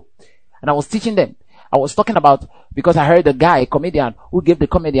years ago, and I was teaching them. I was talking about, because I heard a comedian, who gave the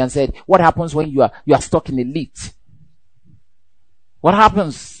comedy and said, what happens when you are stuck in a lift? What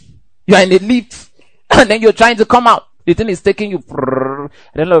happens? You are in a lift, and then you're trying to come out. The thing is taking you, and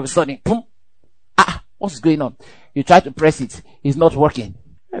then all of a sudden, boom. What's going on? You try to press it. It's not working.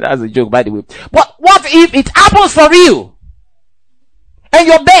 That's a joke, by the way. But what if it happens for you? And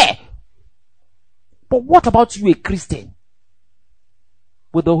you're there. But what about you, a Christian?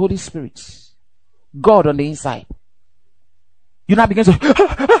 With the Holy Spirit. God on the inside. You now begin to...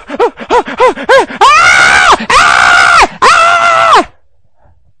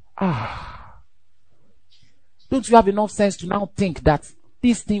 Don't you have enough sense to now think that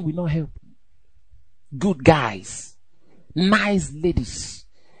this thing will not help? Good guys. Nice ladies.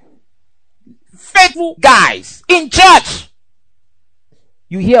 Faithful guys. In church.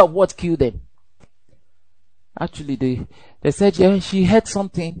 You hear of what killed them. Actually, they said she had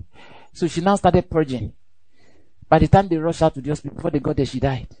something. So she now started purging. By the time they rushed out to the hospital, before they got there, she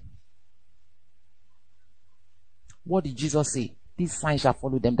died. What did Jesus say? These signs shall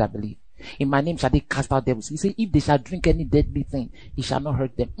follow them that believe. In my name shall they cast out devils. He said, if they shall drink any deadly thing, it shall not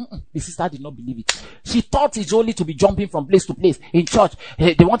hurt them. The sister did not believe it. She thought it's only to be jumping from place to place in church.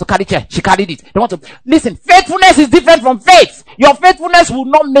 They want to carry chair. She carried it. They want to listen. Faithfulness is different from faith. Your faithfulness will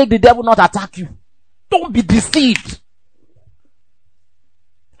not make the devil not attack you. Don't be deceived.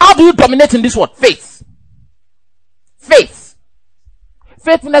 How do you dominate in this world? Faith. Faith.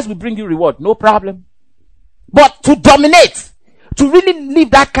 Faithfulness will bring you reward. No problem. But to dominate, to really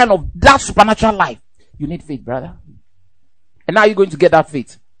live that supernatural life, you need faith, brother. And now you're going to get that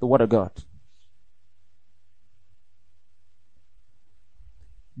faith, the word of God.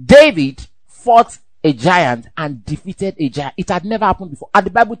 David fought a giant and defeated a giant. It had never happened before. And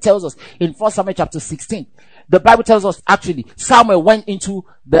the Bible tells us in 1 Samuel chapter 16, the Bible tells us actually, Samuel went into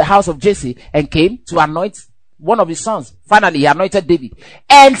the house of Jesse and came to anoint one of his sons. Finally, he anointed David.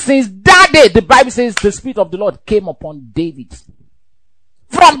 And since that day, the Bible says the Spirit of the Lord came upon David.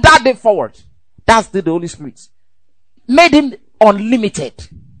 From that day forward, that's the Holy Spirit. Made him unlimited.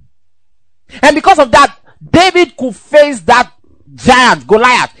 And because of that, David could face that giant,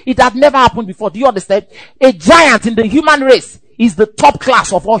 Goliath. It had never happened before. Do you understand? A giant in the human race is the top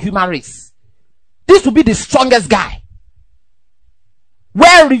class of all human race. This will be the strongest guy.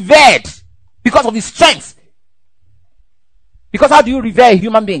 Well revered because of his strength. Because how do you revere a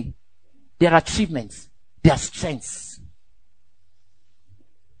human being? Their achievements, their strengths.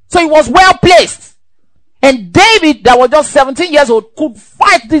 So he was well placed. And David, that was just 17 years old, could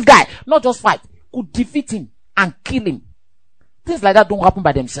fight this guy. Not just fight, could defeat him and kill him. Things like that don't happen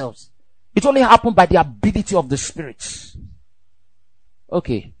by themselves. It only happens by the ability of the Spirit.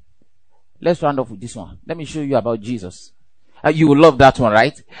 Okay. Let's round off with this one. Let me show you about Jesus. You will love that one,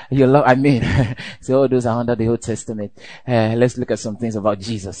 right? So all those are under the Old Testament. Let's look at some things about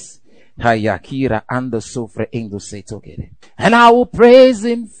Jesus. And I will praise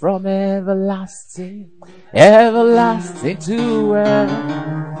him from everlasting, everlasting to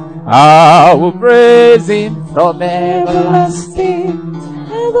ever. I will praise him from everlasting,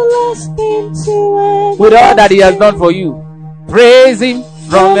 everlasting to ever. With all that he has done for you, praise him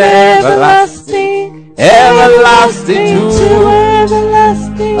from everlasting, everlasting to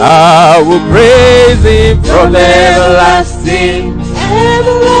everlasting. I will praise him from everlasting,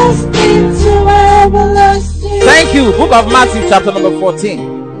 everlasting to everlasting. Thank you. Book of Matthew chapter number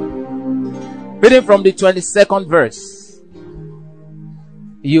 14. Reading from the 22nd verse.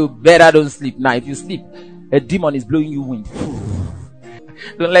 You better don't sleep. Now if you sleep, a demon is blowing you wind.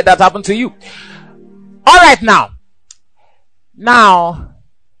 Don't let that happen to you. Alright now. Now,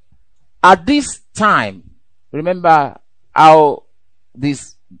 at this time, remember how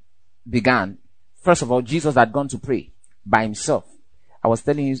this began. First of all, Jesus had gone to pray by himself. I was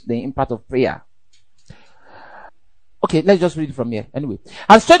telling you the impact of prayer. Okay, let's just read it from here. Anyway.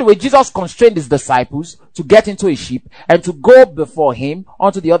 And straightway Jesus constrained his disciples to get into a ship and to go before him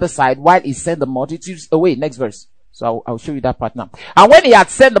onto the other side while he sent the multitudes away. Next verse. So I'll show you that part now. And when he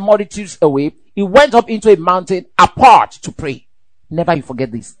had sent the multitudes away, he went up into a mountain apart to pray. Never you forget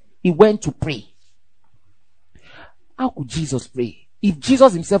this. He went to pray. How could Jesus pray? If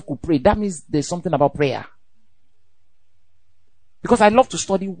Jesus himself could pray, that means there's something about prayer. Because I love to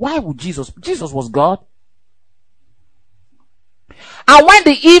study, why would Jesus was God. And when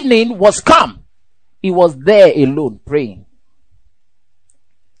the evening was come, he was there alone praying.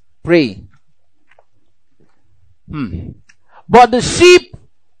 Praying. But the ship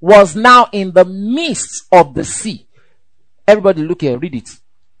was now in the midst of the sea. Everybody look here, read it.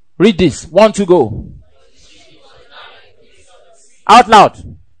 Read this. 1, 2, go. Out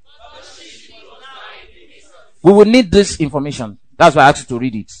loud. We will need this information. That's why I asked you to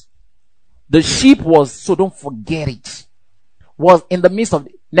read it. The ship was, so don't forget it, was in the midst of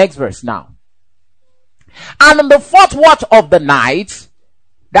the next verse now. And in the 4th watch of the night,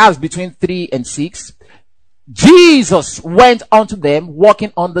 that's between 3 and 6, Jesus went unto them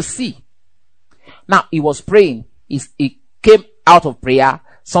walking on the sea. Now he was praying. He came out of prayer.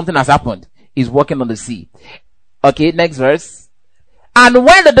 Something has happened. He's walking on the sea. Okay, next verse. And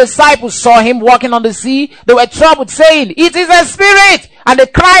when the disciples saw him walking on the sea, they were troubled, saying, "It is a spirit!" And they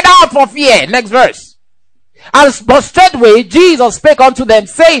cried out for fear. Next verse. But straightway Jesus spake unto them,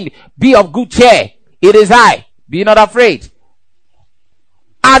 saying, "Be of good cheer. It is I. Be not afraid."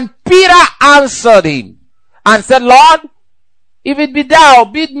 And Peter answered him and said, "Lord, if it be thou,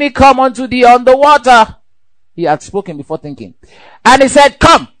 bid me come unto thee on the water." He had spoken before thinking. And he said,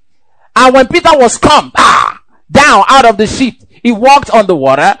 "Come." And when Peter was come down out of the ship, he walked on the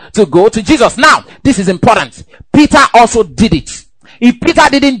water to go to Jesus. Now, this is important. Peter also did it. If Peter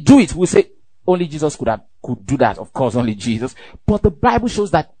didn't do it, we say only Jesus could do that. Of course, only Jesus. But the Bible shows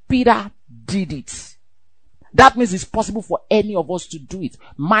that Peter did it. That means it's possible for any of us to do it.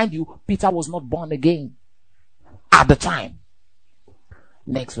 Mind you, Peter was not born again at the time.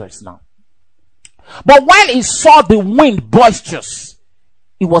 Next verse now. But when he saw the wind boisterous,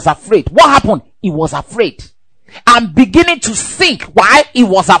 he was afraid. What happened? He was afraid. And beginning to sink. Why? He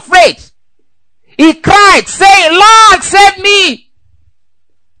was afraid. He cried, saying, "Lord, save me."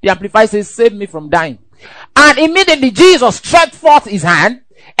 The Amplified says, "Save me from dying." And immediately Jesus stretched forth his hand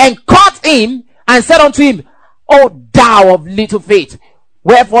and caught him and said unto him, "O thou of little faith,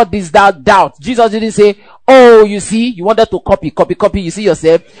 wherefore didst thou doubt?" Jesus didn't say, "Oh, you see, you wanted to copy. You see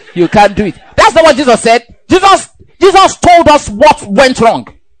yourself, you can't do it." That's not what Jesus said. Jesus told us what went wrong.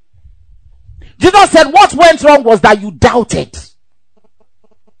 Jesus said what went wrong was that you doubted.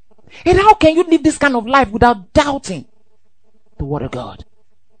 And how can you live this kind of life without doubting the word of God?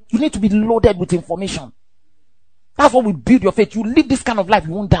 You need to be loaded with information. That's what will build your faith. You live this kind of life,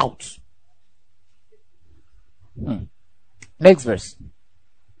 you won't doubt. Next verse.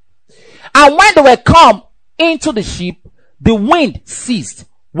 And when they were come into the ship, the wind ceased.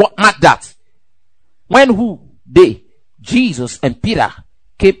 What mark that? When who? They, Jesus and Peter,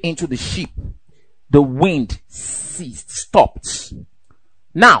 came into the ship, the wind ceased, stopped.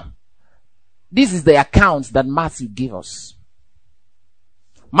 Now, this is the account that Matthew gave us.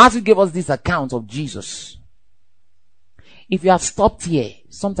 Matthew gave us this account of Jesus. If you have stopped here,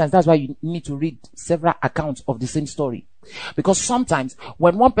 sometimes that's why you need to read several accounts of the same story. Because sometimes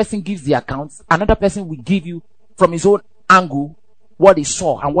when one person gives the account, another person will give you from his own angle what he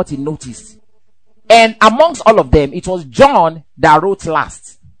saw and what he noticed. And amongst all of them, it was John that wrote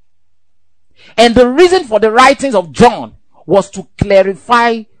last. And the reason for the writings of John was to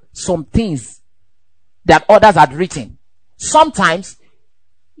clarify some things that others had written. Sometimes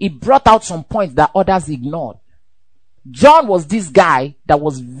he brought out some points that others ignored. John was this guy that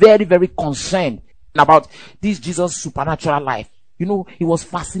was very, very concerned about this Jesus' supernatural life. You know, he was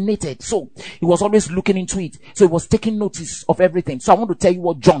fascinated. So he was always looking into it. So he was taking notice of everything. So I want to tell you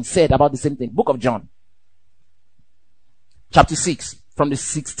what John said about the same thing. Book of John, chapter 6, from the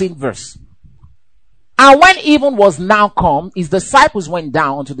 16th verse. And when even was now come, his disciples went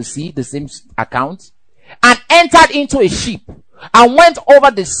down to the sea, the same account, and entered into a ship, and went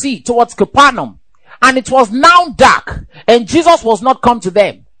over the sea towards Capernaum. And it was now dark, and Jesus was not come to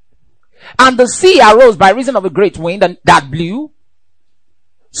them. And the sea arose by reason of a great wind that blew.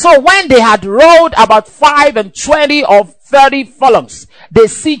 So when they had rowed about 25 or 30 furlongs. They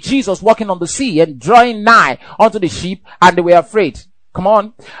see Jesus walking on the sea and drawing nigh unto the ship, and they were afraid. Come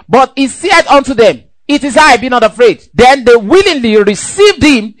on. But he said unto them, it is I, be not afraid. Then they willingly received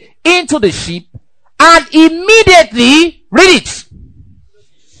him into the ship, and immediately, read it.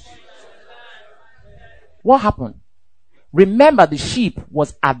 What happened? Remember, the ship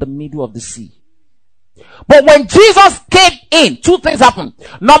was at the middle of the sea. But when Jesus came in, two things happened.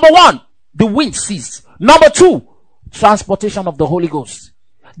 Number one, the wind ceased. Number two, transportation of the Holy Ghost.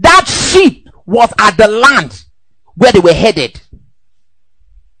 That ship was at the land where they were headed.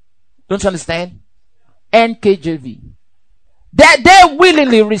 Don't you understand? NKJV. They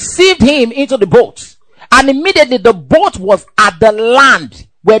willingly received him into the boat, and immediately the boat was at the land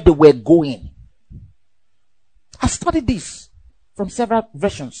where they were going. I studied this from several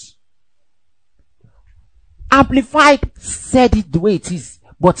versions. Amplified said it the way it is,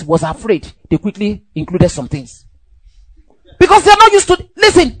 but was afraid. They quickly included some things. Because they're not used to,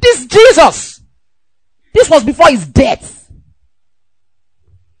 listen, this Jesus, this was before his death.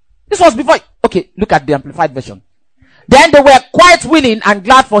 This was before, okay, look at the Amplified version. Then they were quite willing and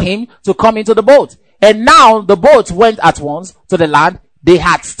glad for him to come into the boat. And now the boat went at once to the land they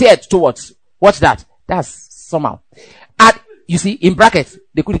had steered towards. Watch that. That's somehow. And you see, in brackets,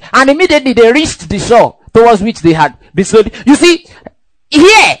 they could, and immediately they reached the shore towards which they had been slowly. You see,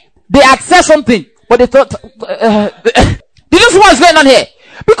 here, they had said something, but they thought, did you see what's going on here?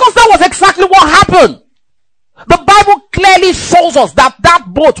 Because that was exactly what happened. The Bible clearly shows us that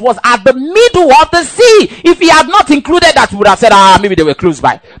that boat was at the middle of the sea. If he had not included that, we would have said, maybe they were close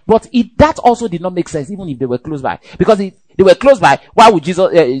by. But that also did not make sense, even if they were close by. Because if they were close by, why would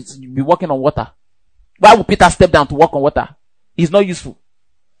Jesus be walking on water? Why would Peter step down to walk on water? It's not useful.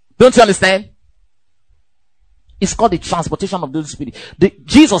 Don't you understand? It's called the transportation of the Holy Spirit.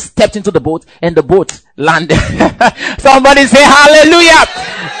 Jesus stepped into the boat and the boat landed. Somebody say hallelujah.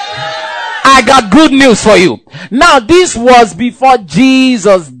 I got good news for you. Now, this was before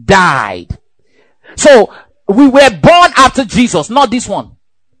Jesus died. So, we were born after Jesus, not this one.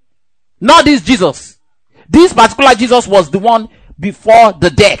 Not this Jesus. This particular Jesus was the one before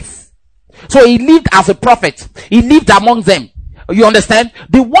the death. So, he lived as a prophet. He lived among them. You understand?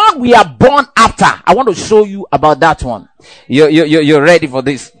 The one we are born after, I want to show you about that one. You're ready for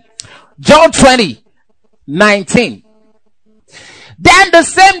this. John 20:19. Then the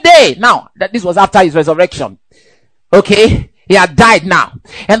same day, now that this was after his resurrection, okay, he had died now,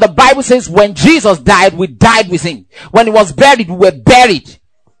 and the Bible says when Jesus died, we died with him. When he was buried, we were buried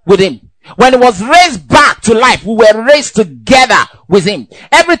with him. When he was raised back to life, we were raised together with him.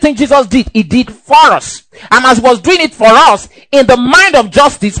 Everything Jesus did, he did for us. And as he was doing it for us, in the mind of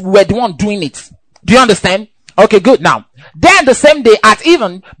justice, we were the one doing it. Do you understand? Okay, good. Now, then the same day at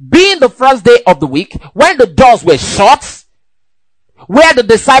even, being the first day of the week, when the doors were shut, where the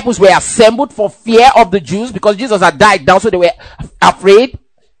disciples were assembled for fear of the Jews, because Jesus had died down, so they were afraid.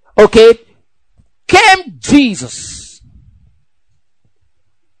 Okay, came Jesus.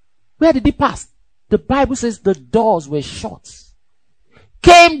 Where did he pass? The Bible says the doors were shut.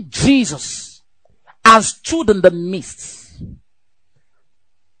 Came Jesus and stood in the midst.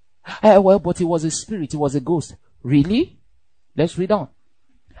 Well, but he was a spirit, he was a ghost. Really? Let's read on.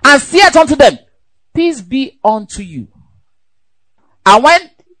 And said unto them, peace be unto you. And when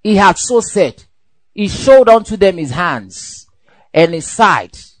he had so said, he showed unto them his hands and his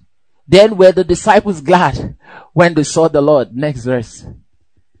side. Then were the disciples glad when they saw the Lord. Next verse.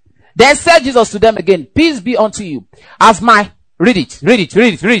 Then said Jesus to them again, peace be unto you. As my, read it.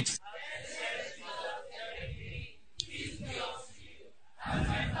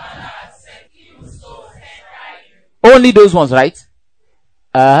 Only those ones, right?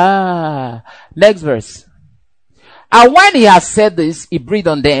 Next verse. And when he had said this, he breathed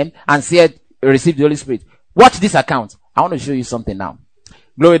on them and said, receive the Holy Spirit. Watch this account. I want to show you something now.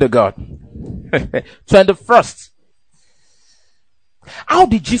 Glory to God. 21st. How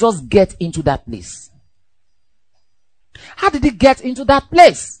did Jesus get into that place? How did he get into that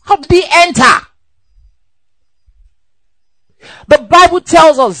place? How did he enter? The Bible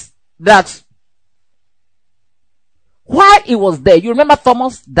tells us that while he was there, you remember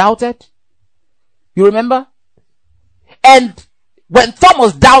Thomas doubted? You remember? And when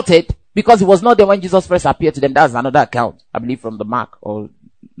Thomas doubted, because he was not there when Jesus first appeared to them, that's another account, I believe from the Mark or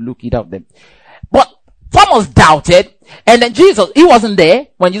Luke, either of them. But Thomas doubted, and then Jesus, he wasn't there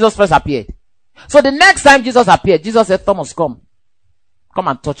when Jesus first appeared. So the next time Jesus appeared, Jesus said, Thomas, come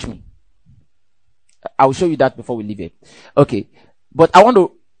and touch me. I will show you that before we leave it. Okay. But I want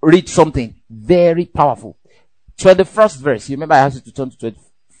to read something very powerful. 21st verse. You remember I asked you to turn to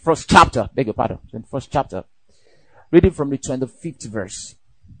 21st chapter. Beg your pardon. 21st chapter. Reading from the 25th verse.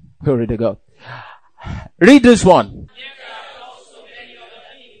 Glory to God. Read this one.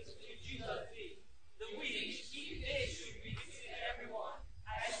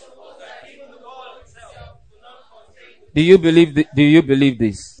 Do you believe this?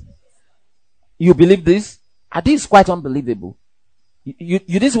 You believe this? This is quite unbelievable.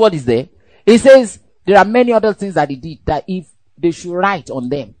 This word is there. It says there are many other things that he did that if they should write on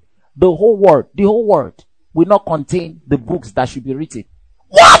them, the whole world will not contain the books that should be written.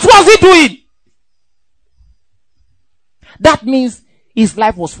 What was he doing? That means his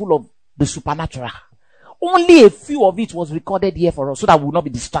life was full of the supernatural. Only a few of it was recorded here for us so that we will not be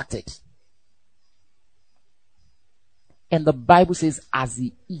distracted. And the Bible says, as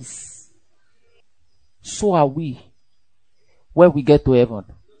he is, so are we when we get to heaven.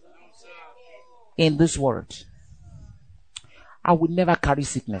 In this world, I will never carry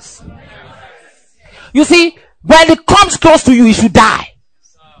sickness. You see, when it comes close to you, you should die.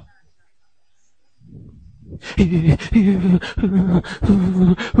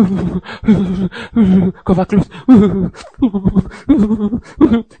 Cover close.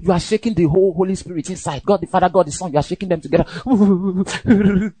 You are shaking the whole Holy Spirit inside. God the Father, God the Son. You are shaking them together.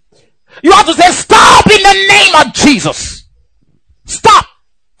 You have to say, stop in the name of Jesus. Stop.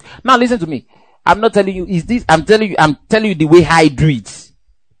 Now listen to me. I'm not telling you is this. I'm telling you the way I do it.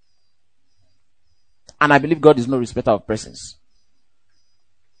 And I believe God is no respecter of persons.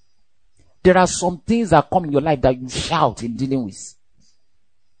 There are some things that come in your life that you shout in dealing with.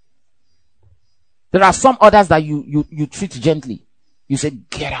 There are some others that you treat gently. You say,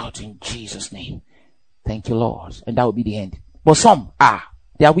 get out in Jesus' name. Thank you, Lord. And that will be the end. But some,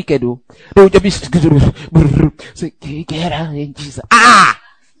 they are wicked though. They will just be say, get out in Jesus.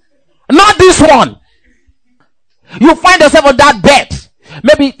 Not this one. You find yourself on that bed.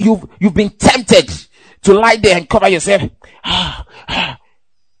 Maybe you've been tempted to lie there and cover yourself.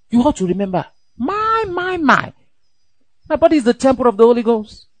 You have to remember, my body is the temple of the Holy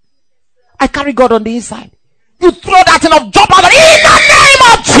Ghost. I carry God on the inside. You throw that thing of jump out in the name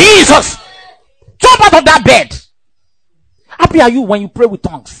of Jesus. Jump out of that bed. Happy are you when you pray with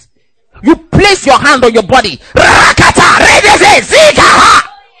tongues. You place your hand on your body.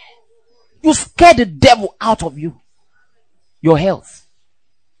 You scare the devil out of you. Your health.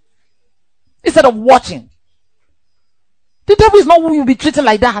 Instead of watching. The devil is not who you'll be treating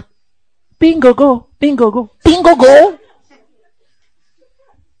like that. Bingo go. Bingo go. Bingo go.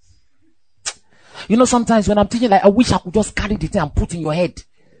 You know, sometimes when I'm teaching, like, I wish I could just carry the thing and put in your head.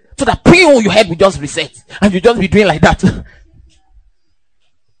 So that your head will just reset. And you just be doing like that.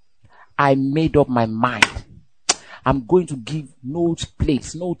 I made up my mind. I'm going to give no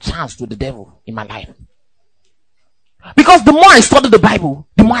place, no chance to the devil in my life. Because the more I study the Bible,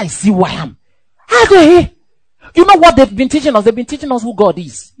 the more I see who I am. You know what they've been teaching us? They've been teaching us who God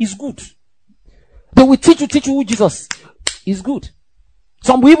is. He's good. They will teach you who Jesus is good.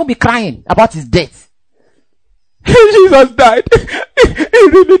 Some will even be crying about his death. Jesus died. He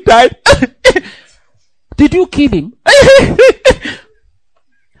really died. Did you kill him?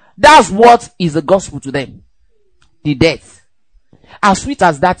 That's what is the gospel to them. The death. As sweet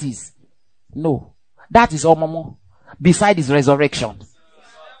as that is. No. That is all beside his resurrection.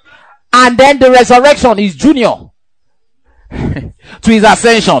 And then the resurrection is junior to his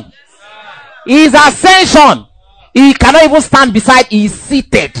ascension. His ascension, he cannot even stand beside, he is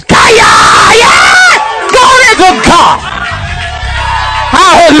seated. Yeah! Glory to God.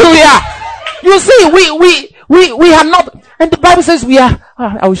 Hallelujah. You see, we are not, and the Bible says we are,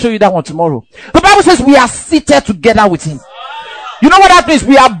 I will show you that one tomorrow. The Bible says we are seated together with him. You know what that means?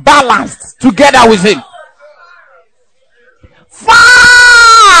 We are balanced together with him.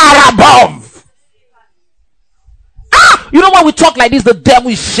 Far above. You know when we talk like this, the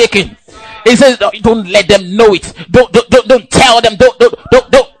devil is shaking. He says, don't let them know it. Don't tell them. Don't.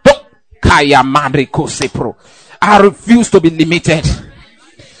 Kaya Manrico Sepro. I refuse to be limited.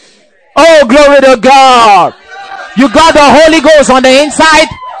 Oh, glory to God. You got the Holy Ghost on the inside.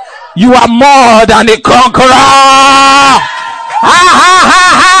 You are more than a conqueror.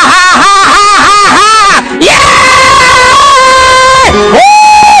 Yeah!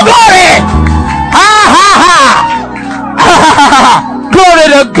 Oh, glory! Glory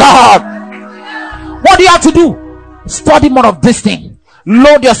to God. What do you have to do? Study more of this thing.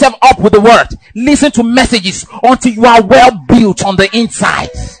 Load yourself up with the word. Listen to messages until you are well built on the inside.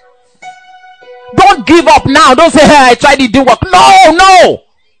 Don't give up now. Don't say, hey, I tried, it didn't work. No.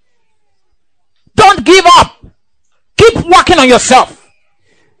 Don't give up. Keep working on yourself.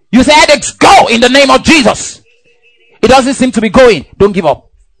 You say, headaches, go in the name of Jesus. It doesn't seem to be going. Don't give up.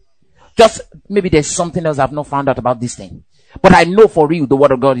 Just maybe there's something else I've not found out about this thing. But I know for real the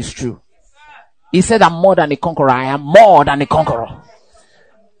word of God is true. He said, I'm more than a conqueror. I am more than a conqueror.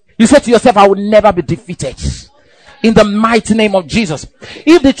 You said to yourself, I will never be defeated. In the mighty name of Jesus.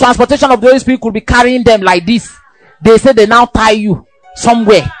 If the transportation of the Holy Spirit could be carrying them like this, they say they now tie you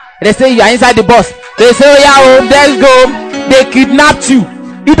somewhere. They say you are inside the bus. They say, oh yeah, let's go. They kidnapped you.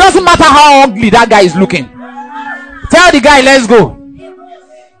 It doesn't matter how ugly that guy is looking. Tell the guy, let's go.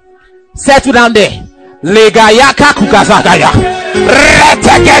 Settle down there. Legayaka kukazagaya.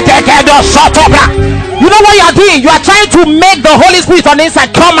 You know what you are doing? You are trying to make the Holy Spirit on the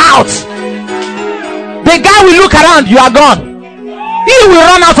inside come out. The guy will look around, you are gone. He will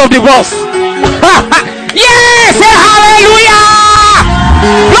run out of the bus. Yes, say hallelujah.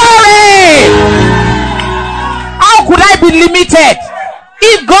 Glory. How could I be limited?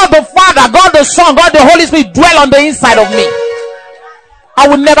 If God the Father, God the Son, God the Holy Spirit dwell on the inside of me, I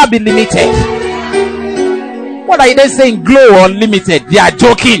will never be limited. What are they saying? Glow unlimited. They are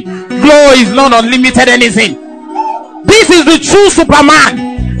joking. Glow is not unlimited anything. This is the true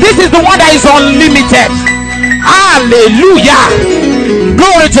Superman. This is the one that is unlimited. Hallelujah.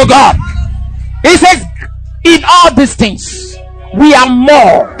 Glory to God. He says, in all these things, we are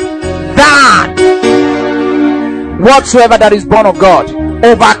more than whatsoever that is born of God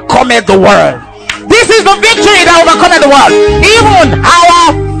overcometh the world. This is the victory that overcometh the world. Even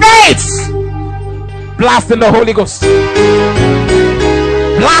our faith. Blast in the Holy Ghost.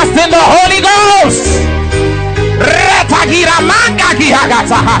 Blast in the Holy Ghost. Retagira manga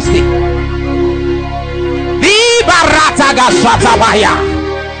gihagata hasti. Vibarataga shatabaya.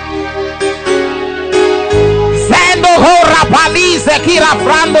 Zendo hora palize kira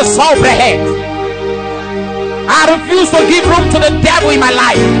frando sobrehead. I refuse to give room to the devil in my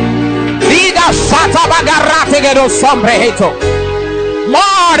life. Liga shatabagarate gedo sombreheto.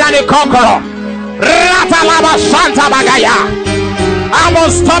 More than a conqueror. Ratalaba Santa Bagaya. I'm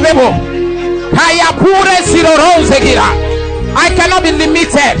unstoppable. Kayapure Sirorose Gira. I cannot be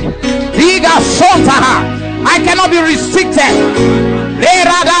limited. Diga Sontaha. I cannot be restricted.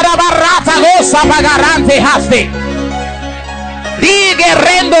 Lerada Barata Gosa Bagarante Haste. Dige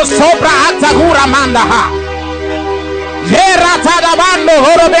Rendo Sobra Atagura Mandaha. Geratada Bando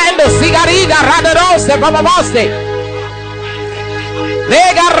Horobendo Sigariga Raderose Bababoste.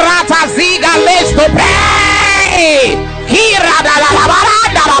 Lega rata ziga lesto pay.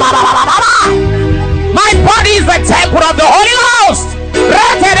 My body is the temple of the Holy Ghost.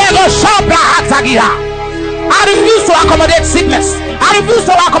 I refuse to accommodate sickness. I refuse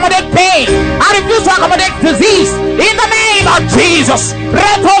to accommodate pain. I refuse to accommodate disease. In the name of Jesus.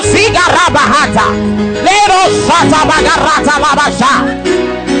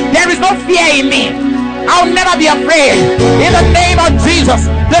 There is no fear in me. I'll never be afraid. In the name of Jesus,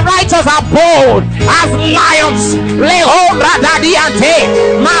 the righteous are bold as lions.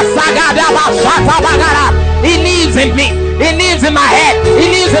 He lives in me. He lives in my head. He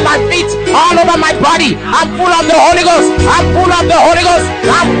lives in my feet. All over my body. I'm full of the Holy Ghost. I'm full of the Holy Ghost.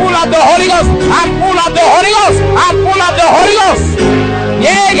 I'm full of the Holy Ghost. I'm full of the Holy Ghost. I'm full of the Holy Ghost.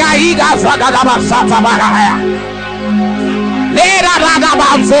 Lera rada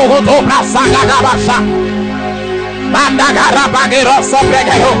banzo hoto prasaga da basha. Banda garabagero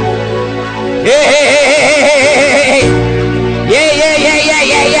sobregeho.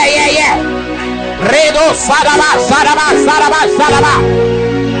 Yeah. Redo saraba.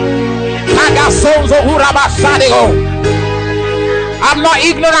 Agasonzo huraba sadego. I'm not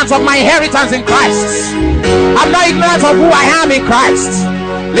ignorant of my inheritance in Christ. I'm not ignorant of who I am in Christ.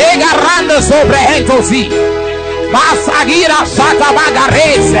 Lega rando sobrehentosi. Basagira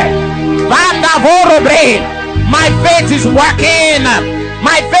Shatabagarese Banda Vorobre. My faith is working.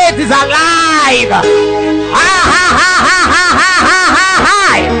 My faith is alive.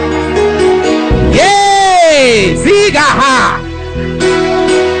 Yay! Zigaha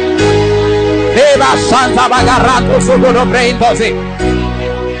Eva Santa Bagarato Sogorobre Indosi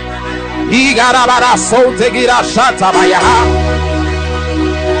Igarabara Sote Gira Shatabayaha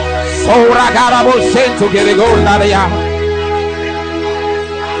Ora garabo sento che le gondaria.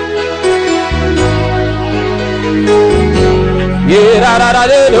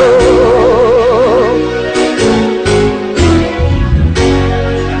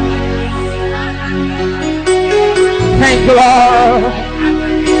 Thank you, Lord.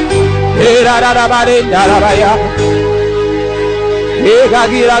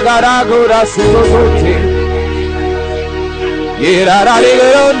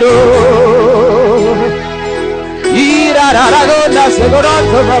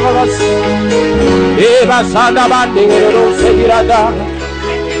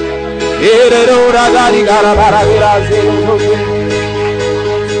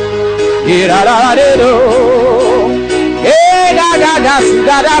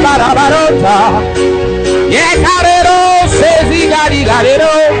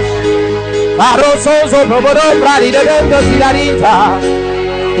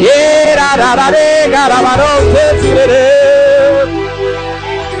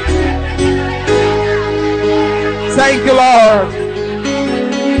 Thank you, Lord.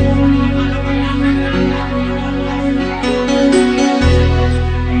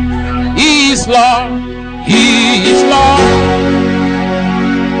 He is Lord. He is Lord.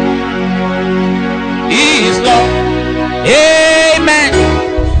 He is Lord. Amen.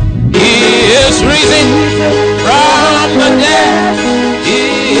 He is risen from the dead. He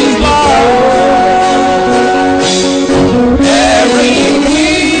is Lord. Every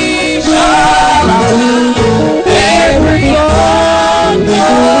knee shall bow, every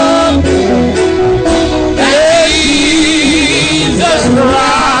tongue confess that Jesus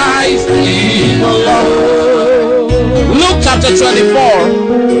Christ is the Lord. Luke chapter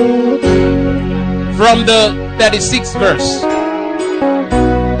 24, from the 36th verse.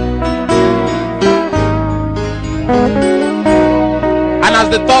 And as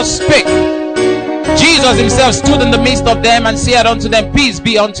the thought spake, Jesus himself stood in the midst of them and said unto them, peace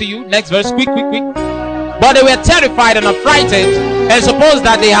be unto you. Next verse, quick. But they were terrified and affrighted, and supposed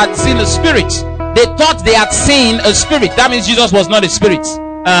that they had seen a spirit. They thought they had seen a spirit. That means Jesus was not a spirit.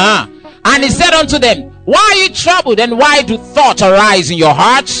 And he said unto them, why are you troubled, and why do thoughts arise in your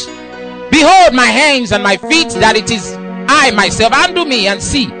hearts? Behold my hands and my feet, that it is I myself. Undo me and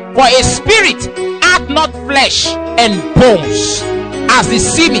see. For a spirit hath not flesh and bones, as they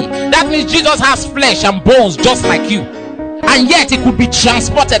see me. That means Jesus has flesh and bones just like you, and yet he could be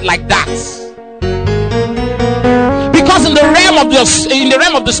transported like that. Because in the realm of the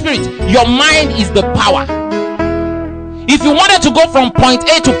spirit, your mind is the power. If you wanted to go from point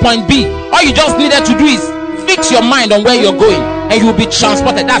A to point B, all you just needed to do is fix your mind on where you're going, and you will be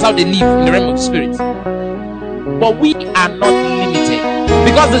transported. That's how they live in the realm of the spirit. But we are not limited,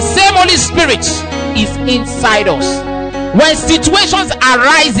 because the same Holy Spirit is inside us. When situations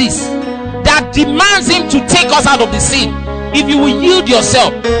arises that demands him to take us out of the sin, if you will yield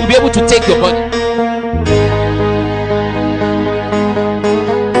yourself, you'll be able to take your body.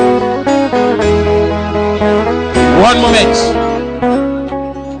 One moment.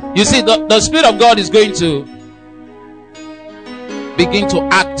 You see, the Spirit of God is going to begin to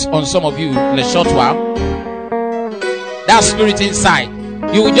act on some of you in a short while. That spirit inside,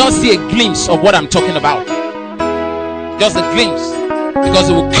 you will just see a glimpse of what I'm talking about. Just a glimpse, because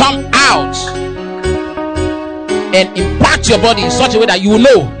it will come out and impact your body in such a way that you will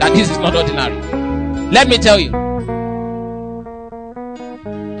know that this is not ordinary. Let me tell you,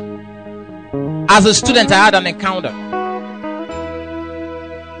 as a student, I had an encounter.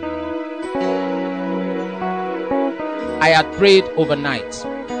 I had prayed overnight.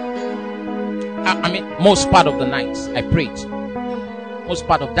 I mean, most part of the night I prayed. Most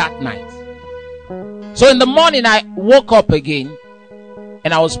part of that night. So in the morning I woke up again,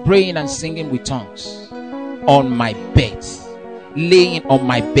 and I was praying and singing with tongues on my bed, laying on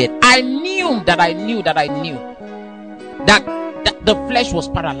my bed. I knew that the flesh was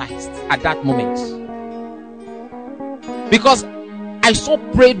paralyzed at that moment, because I so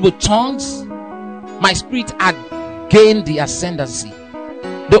prayed with tongues. My spirit had gained the ascendancy.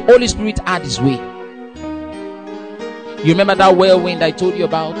 The Holy Spirit had his way. You remember that whirlwind I told you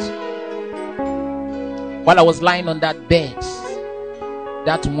about? While I was lying on that bed,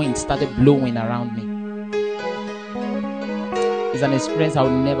 that wind started blowing around me. It's an experience I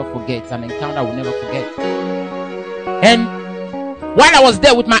will never forget. It's an encounter I will never forget. And while I was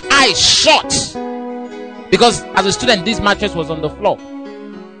there with my eyes shut, because as a student this mattress was on the floor,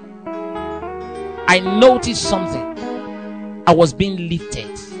 I noticed something. I was being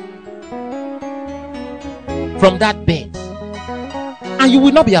lifted from that bed, and you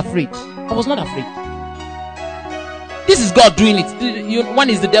will not be afraid. I was not afraid. This is God doing it. One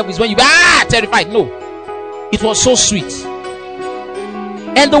is the devil, is when you terrified. No, it was so sweet,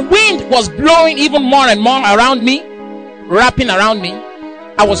 and the wind was blowing even more and more around me, wrapping around me.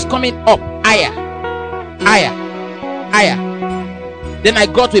 I was coming up higher. Then I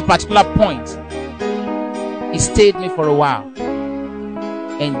got to a particular point. He stayed me for a while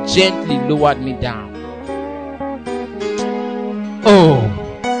and gently lowered me down. Oh,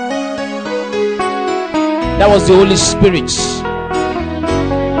 that was the Holy Spirit.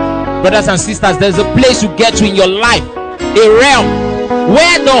 Brothers and sisters, there's a place you get to in your life, a realm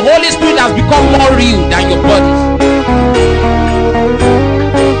where the Holy Spirit has become more real than your body.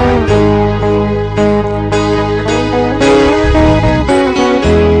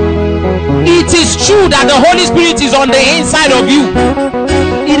 that the Holy Spirit is on the inside of you,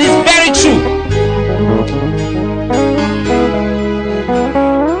 it is very true.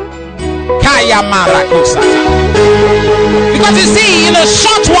 Kaya Marakusata. Because you see, in a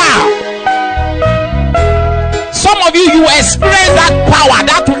short while, some of you experience that power,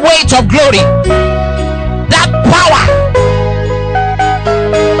 that weight of glory, that power.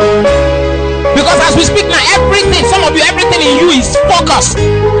 Because as we speak now, everything, some of you, everything in you is focused.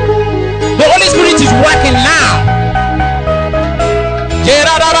 The Holy Spirit is working now.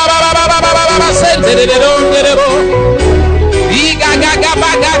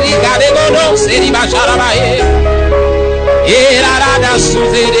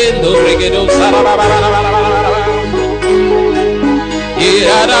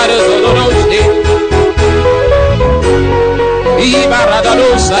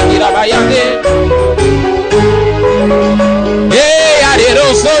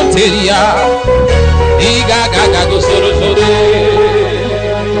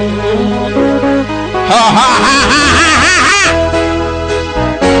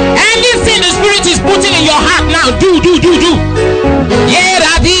 Anything the Spirit is putting in your heart now, do.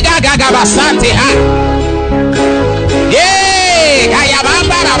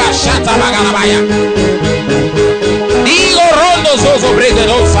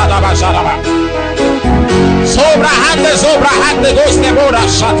 Sobra hande goste bora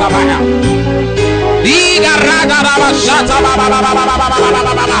shata baya. Diga rada raba shata baba.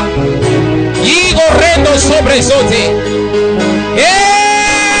 Yigo rendo sobre sote.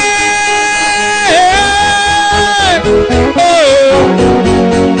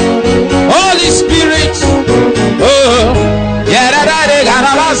 Holy Spirit. Yarada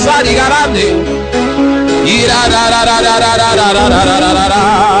garaba sadi garande. Ira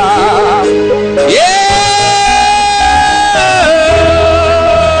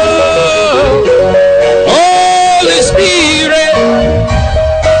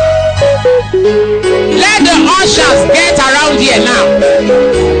get around here now.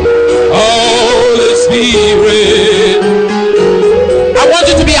 Holy Spirit, I want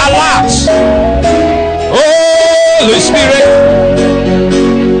you to be alert. Holy Spirit,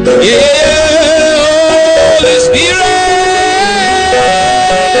 yeah, Holy Spirit,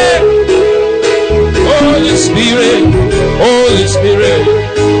 Holy Spirit, Holy Spirit.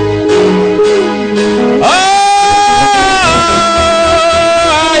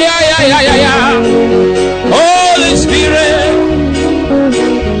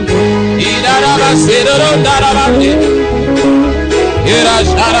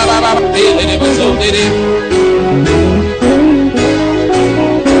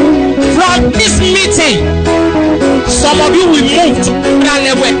 From this meeting, some of you will move to another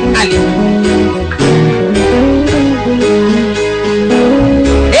level.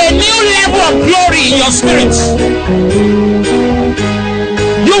 A new level of glory in your spirit.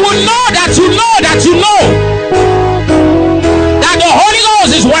 You will know that that the Holy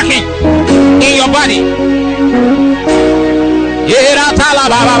Ghost is working in your body.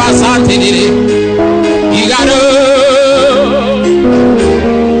 You gotta,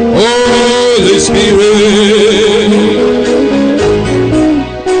 Holy Spirit,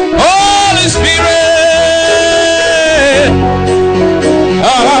 Holy Spirit,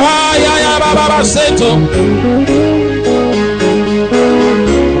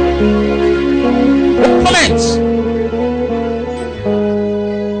 moment.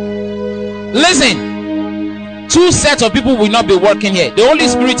 Listen. Two sets of people will not be working here. The Holy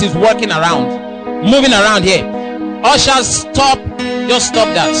Spirit is working around, moving around here. Ushers, stop. Just stop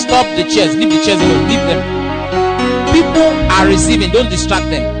that. Stop the chairs. Leave the chairs alone. Leave them. People are receiving. Don't distract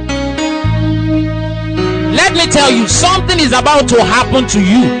them. Let me tell you, something is about to happen to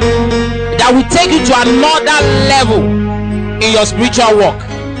you that will take you to another level in your spiritual walk.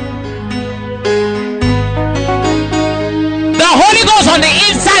 The Holy Ghost on the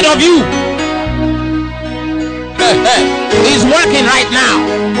inside of you is working right now.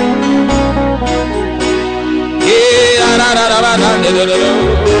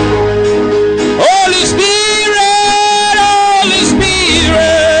 Holy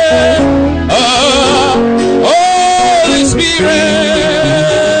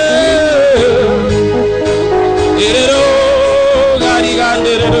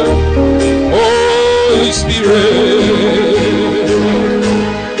Spirit,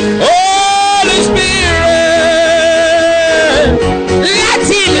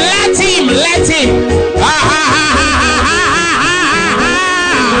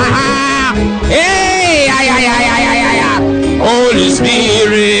 Holy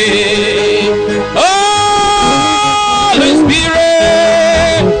Spirit, Holy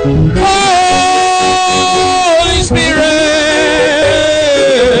Spirit,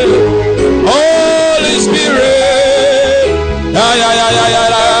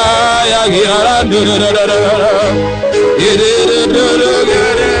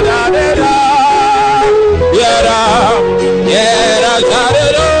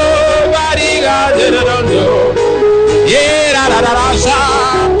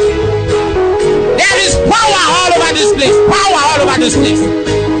 There is power all over this place. Power all over this place.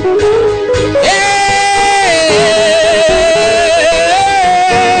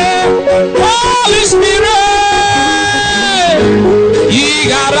 Holy Spirit,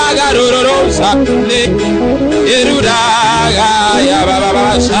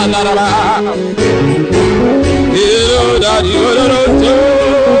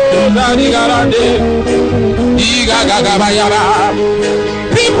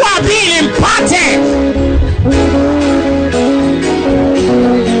 people are being imparted.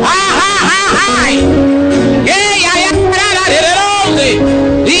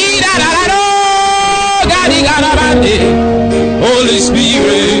 Holy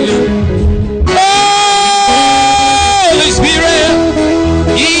Spirit, Holy Spirit,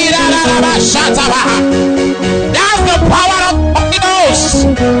 that's the power of the Holy Ghost.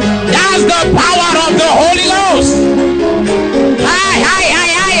 That's the power of the Holy Ghost.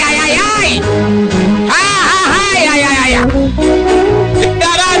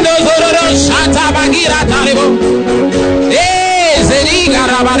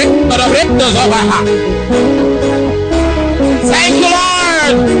 Thank you,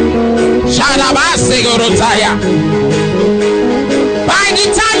 Lord. By the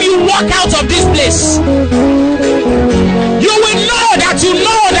time you walk out of this place, you will know that you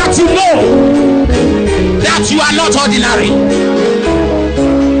know that you know that you are not ordinary.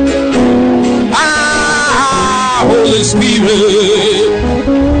 Holy Spirit,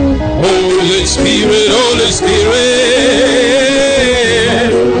 Holy Spirit, Holy Spirit,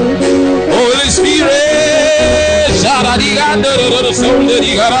 Holy Spirit.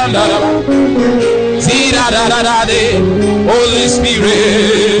 Holy Spirit,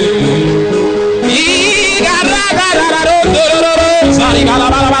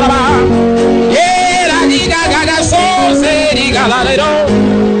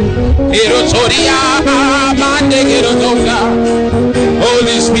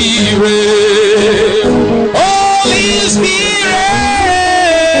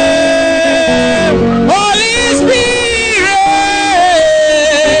 Holy Spirit,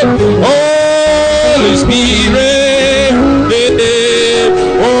 Holy Spirit, Holy Spirit,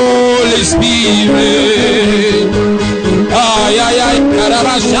 Holy Spirit. Ay, ay, ay,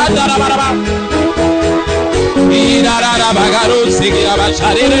 carabashadarabaraba. Irarabagaro,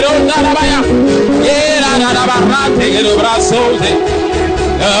 sigirabasharirero, darabaya. Irarabarate, gerobrasote.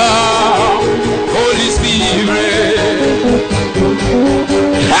 Holy Spirit.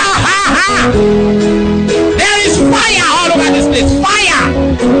 Ha ha ha! There is fire all over this place. Fire!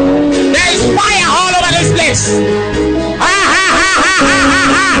 There is fire all over this place. Ha ha ha ha ha ha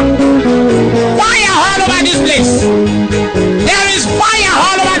ha! Fire all over this place. There is fire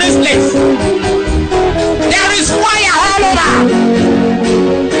all over this place. There is fire all over.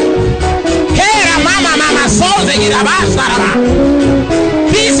 Hey, mama, mama, so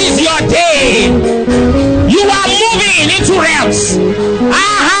this is your day. You are moving into realms.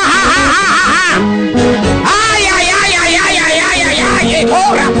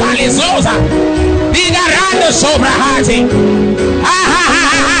 Ora palizosa. Bigarando sobra hati.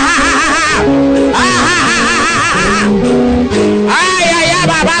 Ay ay ay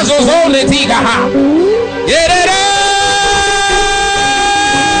babazo zone tiga ha. Yerere.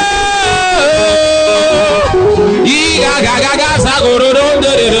 Iga ga ga ga sagoro do.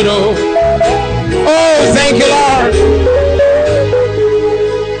 Oh, thank you, Lord.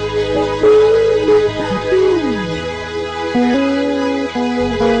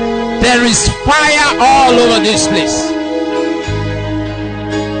 There is fire all over this place.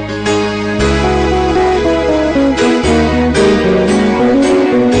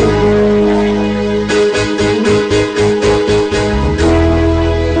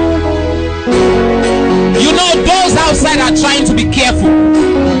 You know, those outside are trying to be careful,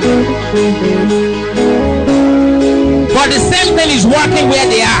 but the same thing is working where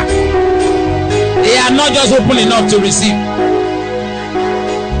they are. They are not just open enough to receive.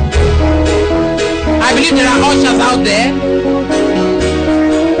 I believe there are ushers out there.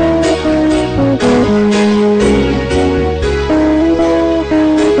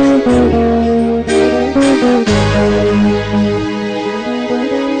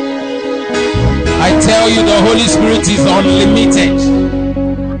 I tell you, the Holy Spirit is unlimited.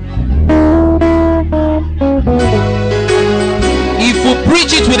 If we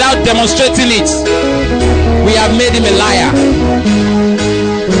preach it without demonstrating it, we have made him a liar.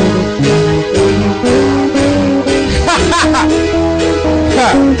 The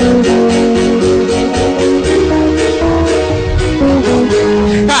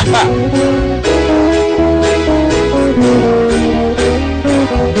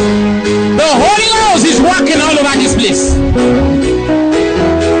Holy Ghost is working all over this place.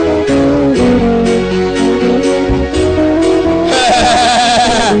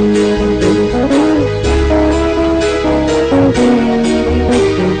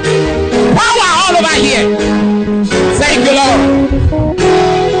 Power all over here. Thank you, Lord.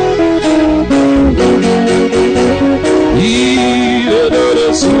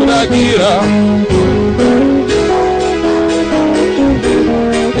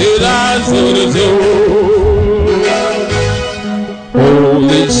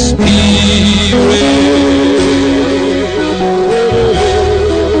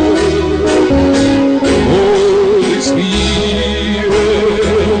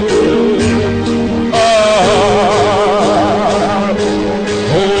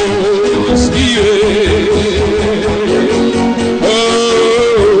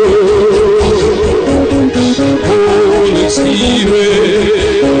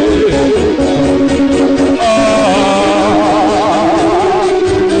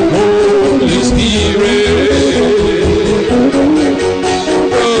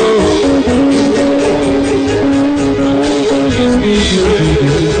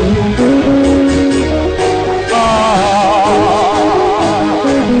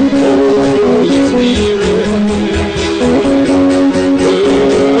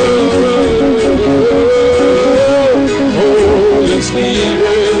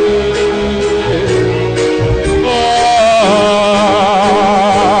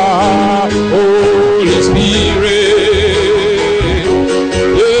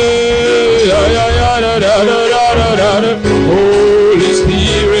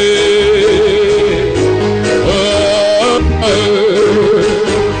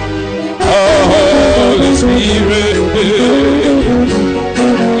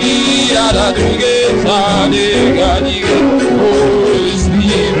 Holy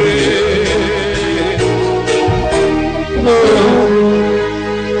Spirit.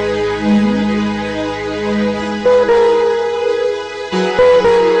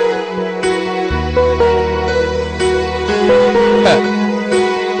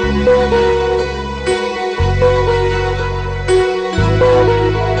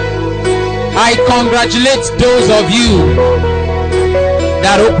 I congratulate those of you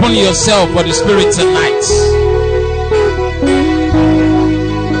that open yourself for the Spirit tonight.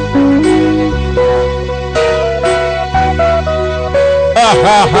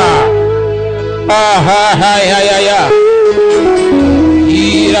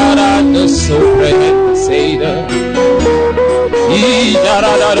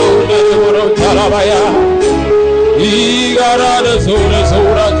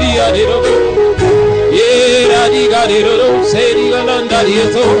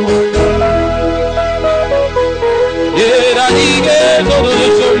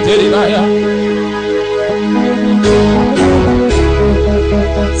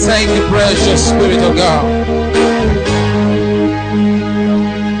 Thank you, precious Spirit of God.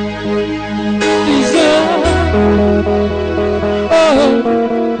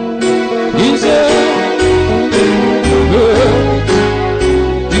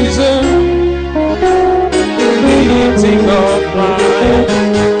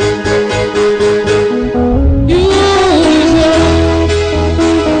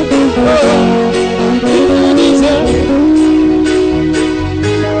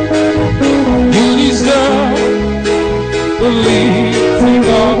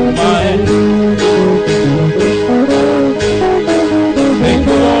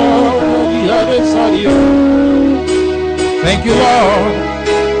 Thank you, Lord.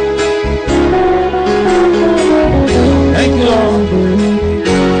 Thank you, Lord.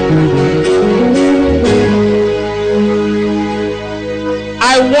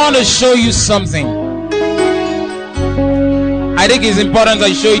 I want to show you something. I think it's important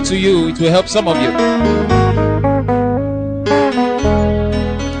I show it to you. It will help some of you.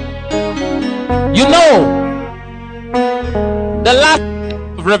 You know, the last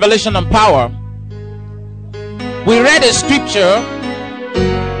of Revelation and Power, we read a scripture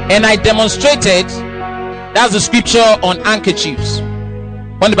and I demonstrated. That's the scripture on handkerchiefs.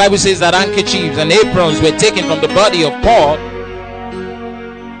 When the Bible says that handkerchiefs and aprons were taken from the body of Paul,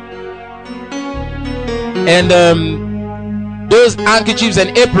 and those handkerchiefs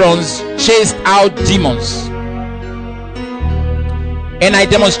and aprons chased out demons. And I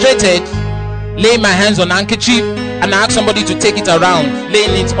demonstrated laying my hands on handkerchief and I asked somebody to take it around,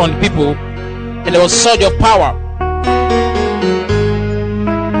 laying it on people, and there was a surge of power.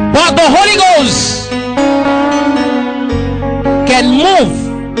 But the Holy Ghost can move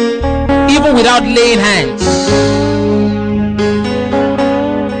even without laying hands.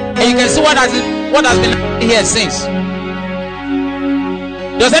 And you can see what has been happening here since.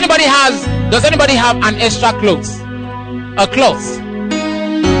 Does anybody have an extra cloth? A cloth?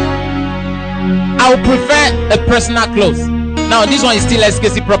 I would prefer a personal cloth. Now this one is still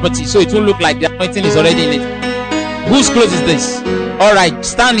SKC property, so it won't look like the anointing is already in it. Whose clothes is this? All right,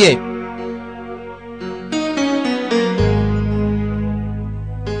 stand here.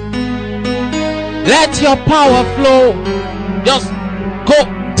 Let your power flow. Just go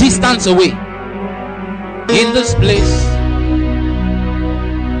distance away in this place.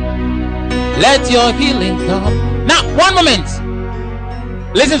 Let your healing come. Now, one moment.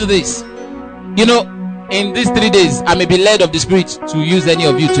 Listen to this. You know, in these 3 days, I may be led of the Spirit to use any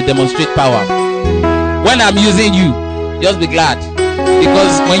of you to demonstrate power. When I'm using you, just be glad,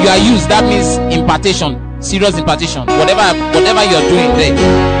 because when you are used, that means impartation, serious impartation, whatever you're doing there.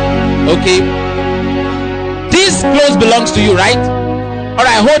 Okay, this clothes belongs to you, right? All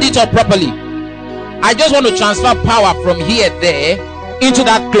right, hold it up properly. I just want to transfer power from here there into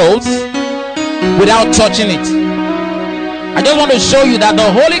that clothes without touching it. I just want to show you that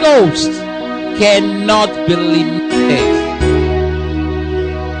the Holy Ghost cannot be limited.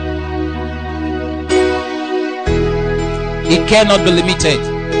 It cannot be limited.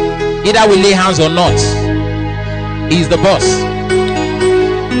 Either we lay hands or not, he is the boss.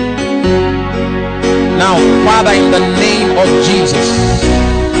 Now, Father, in the name of Jesus,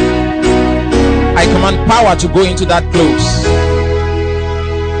 I command power to go into that clothes.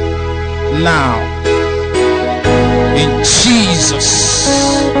 Now, in Jesus'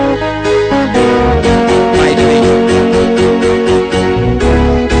 mighty name.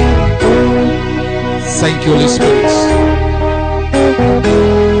 Thank you, Holy Spirit.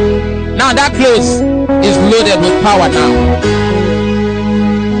 Now that clothes is loaded with power now.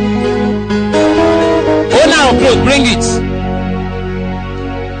 Owner of clothes, bring it.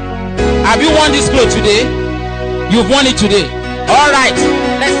 Have you won this clothes today? You've won it today. All right.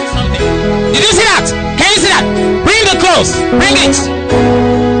 Let's see something. Did you see that? Can you see that? Bring the clothes. Bring it.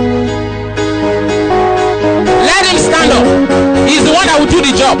 Let him stand up. He's the one that will do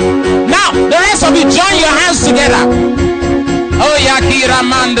the job. Now, the rest of you, join your hands together. Oh, Yakira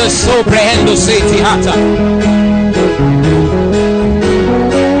Manda so prehendo seti hata.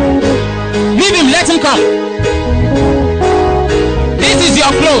 Leave him, let him come. This is your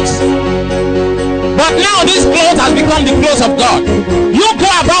clothes. But now this cloth has become the clothes of God. You go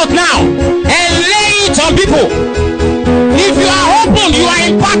about now and lay it on people. If you are open, you are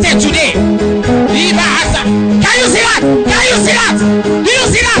imparted today. Can you see that? Can you see that? Do you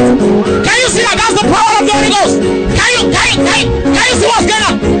see that? Can you see that? That's the power of the Holy Ghost. Can you see what's going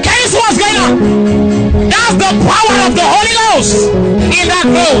on? Can you see what's going on? That's the power of the Holy Ghost in that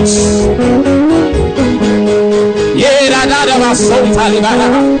clothes. Can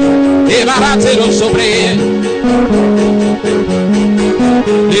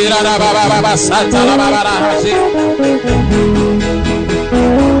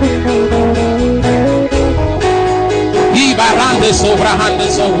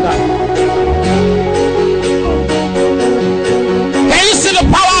you see the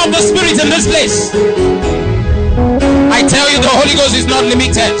power of the Spirit in this place? I tell you, the Holy Ghost is not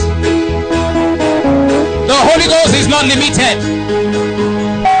limited. The Holy Ghost is not limited.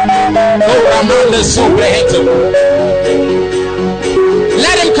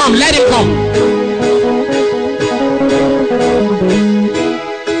 Let him come, let him come.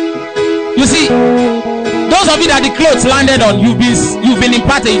 You see, those of you that the clothes landed on, you've been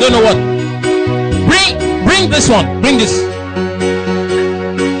imparted, you don't know what. Bring this one, bring this.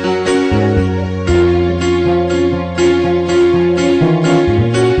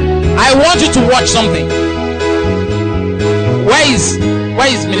 I want you to watch something. Where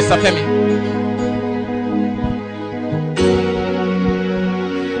is Minister Femi?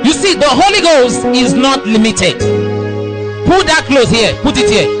 You see, the Holy Ghost is not limited. Put that clothes here, put it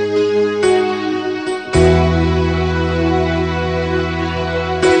here.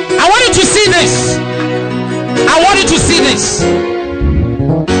 I want you to see this. I want you to see this.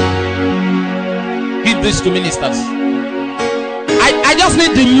 Give this to ministers. I just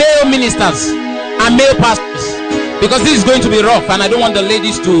need the male ministers and male pastors, because this is going to be rough and I don't want the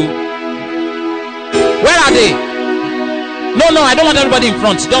ladies to. Where are they? No, I don't want everybody in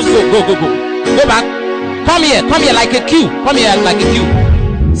front. Just go back. Come here like a queue. Come here like a queue.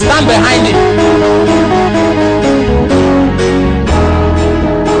 Stand behind it.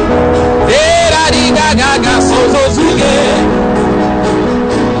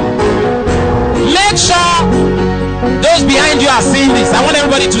 this. I want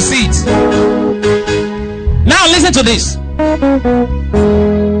everybody to see it. Now listen to this.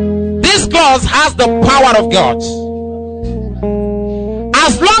 This clause has the power of God.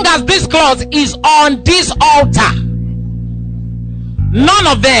 As long as this clause is on this altar, none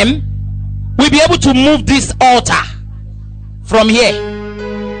of them will be able to move this altar from here,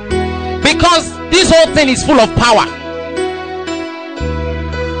 because this whole thing is full of power.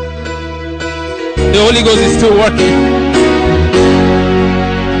 The Holy Ghost is still working.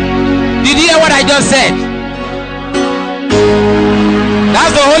 Did you hear what I just said?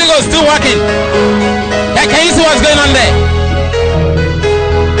 That's the Holy Ghost still working. Can you see what's going on there?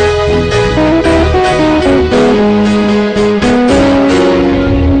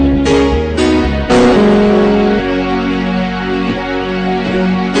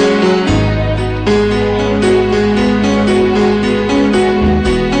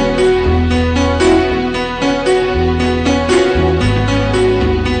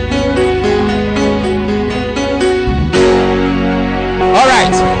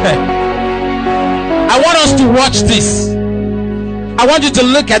 I want us to watch this. I want you to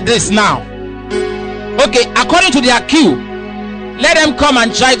look at this now. Okay, according to their cue, let them come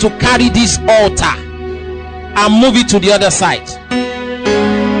and try to carry this altar and move it to the other side.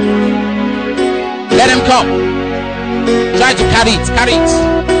 Let them come. Try to carry it. Carry it.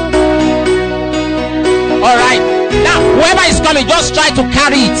 Alright. Now, whoever is coming, just try to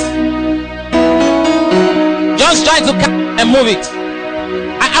carry it. Just try to carry it and move it.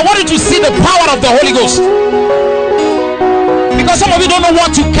 I want you to see the power of the Holy Ghost, because some of you don't know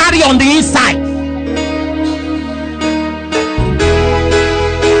what to carry on the inside.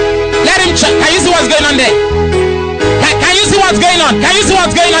 Let him check. Can you see what's going on there? Can you see what's going on? Can you see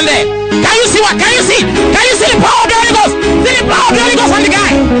what's going on there? Can you see what? Can you see? Can you see the power of the Holy Ghost? See the power of the Holy Ghost on the guy.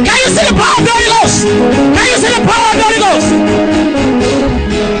 Can you see the power of the Holy Ghost? Can you see the power of the Holy Ghost?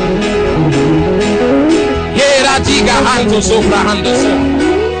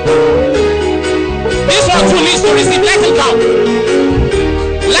 This one too needs to receive. Let him come.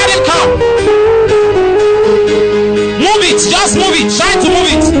 Let him come. Move it. Just move it. Try to move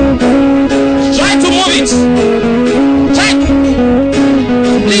it. Try to move it. Try.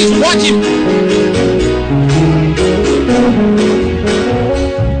 Please watch him.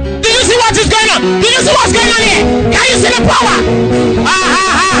 Do you see what is going on? Do you see what's going on here? Can you see the power?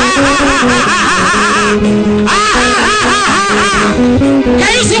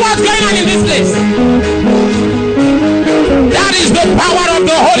 Can you see what's going on in this place? That is the power of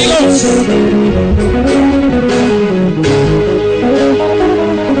the Holy Ghost.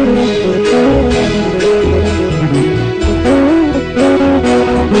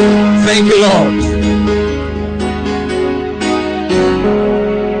 Thank you, Lord.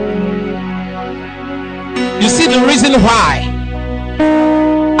 You see the reason why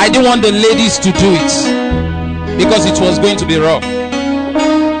I didn't want the ladies to do it, because it was going to be rough.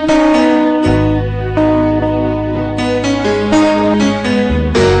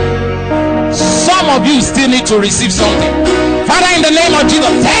 Some of you still need to receive something. Father, in the name of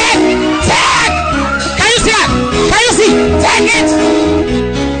Jesus, take. Can you see that? Can you see? Take it.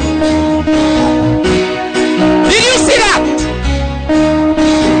 Did you see that?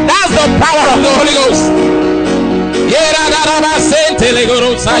 That's the power of the Holy Ghost.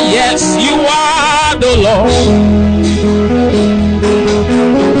 Yes, you are the Lord.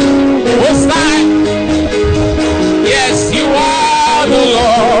 Most High. Yes, you are the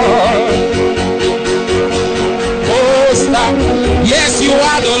Lord. Most High. Yes, you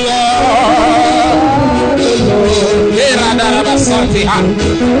are the Lord.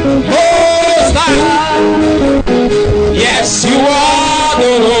 Most High. Yes, you are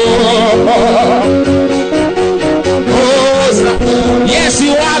the Lord. Yes,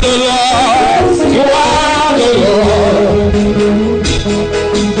 you are the Lord. You are the Lord.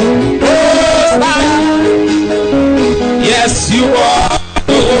 Yes, you are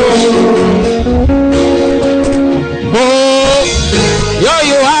the Lord. Oh,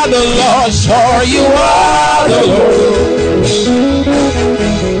 you are the Lord. Sure, you are the Lord.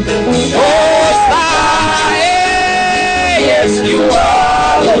 Yes, you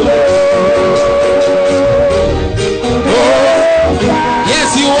are the Lord. Yes,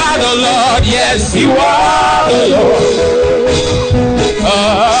 you are the Lord. Yes, you are the Lord.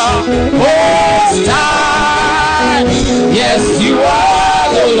 Most High. Yes, you are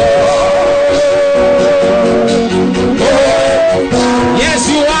the Lord. Yes,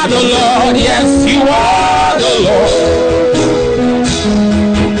 you are the Lord. Yes, you are the Lord.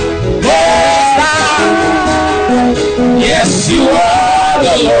 Most High. Yes, you are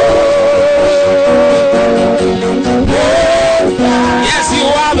the Lord. Most High.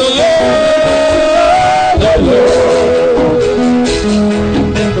 the Lord.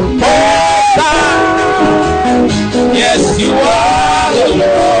 Most High, yes, you are the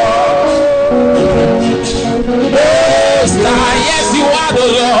Lord. Most High, yes, you are the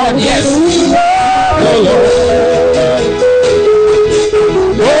Lord. Yes, you are the Lord.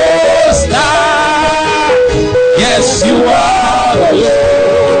 Most High, yes, you are the Lord.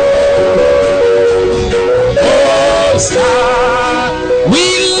 Most High, we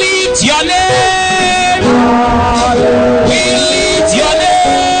lift your name. We lift your name.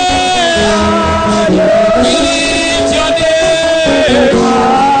 We lift your name.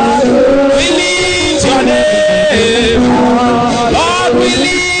 We lift your name. Lord, we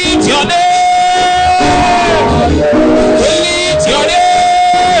lift your name. We lift your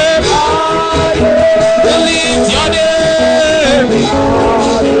name. We lift your name.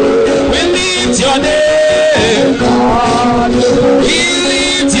 We lift your name. We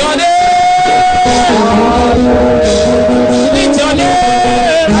lift your name. Lift your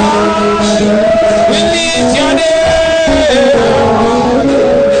name. We lift your name.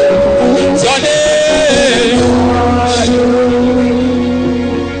 Your name.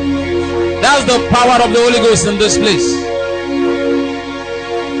 That's the power of the Holy Ghost in this place.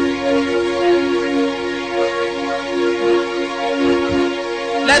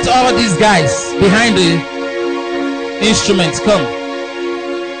 Let all these guys behind the instruments come.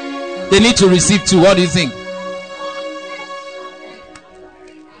 They need to receive too. What do you think?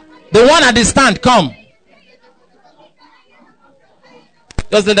 The one at the stand, come.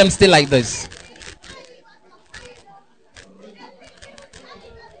 Just let them stay like this.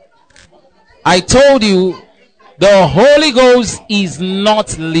 I told you the Holy Ghost is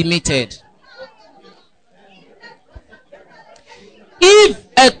not limited. If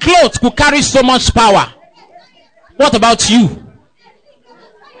a cloth could carry so much power, what about you?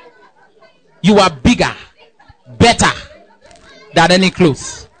 You are bigger, better than any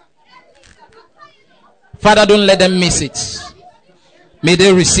cloth. Father, don't let them miss it. May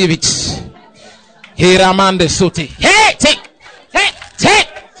they receive it. Hey, Ramande Sote. Hey, take.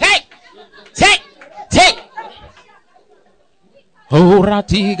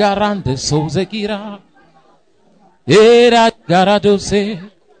 Orati garande sozekira. Era garadose.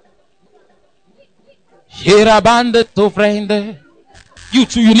 Shirabande to friend. You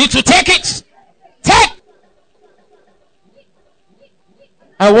too, you need to take it. Take.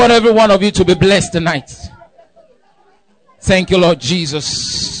 I want every one of you to be blessed tonight. Thank you, Lord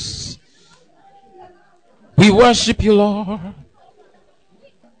Jesus. We worship you, Lord.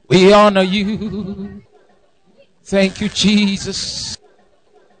 We honor you. Thank you, Jesus.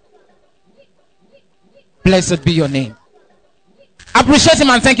 Blessed be your name. Appreciate him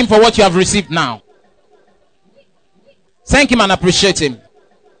and thank him for what you have received now. Thank him and appreciate him.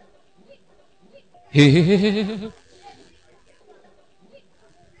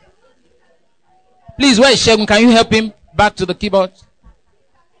 Please, where is Shegun? Can you help him back to the keyboard?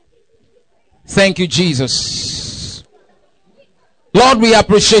 Thank you, Jesus. Lord, we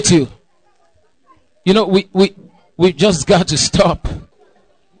appreciate you. You know, we've just got to stop.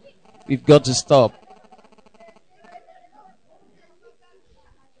 We've got to stop.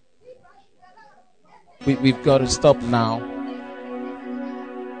 We've got to stop now.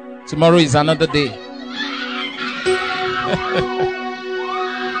 Tomorrow is another day.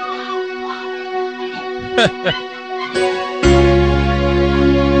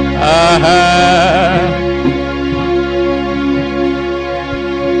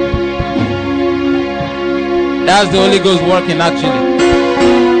 That's the Holy Ghost working actually.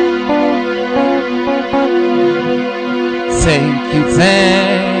 Thank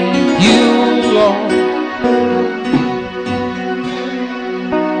you, Lord.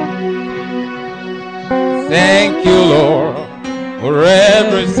 Thank you, Lord, for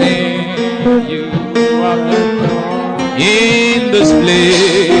everything you have done in this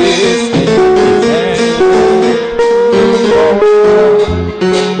place.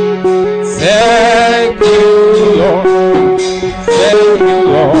 Thank you, Lord. Thank you,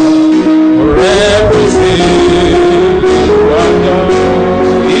 Lord, for everything you have done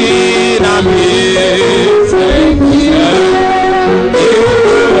in our midst. Thank you,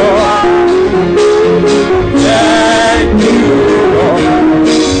 Lord. Thank you, Lord.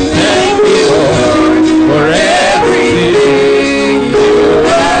 Thank you, Lord, for everything you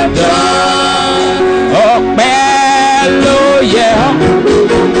have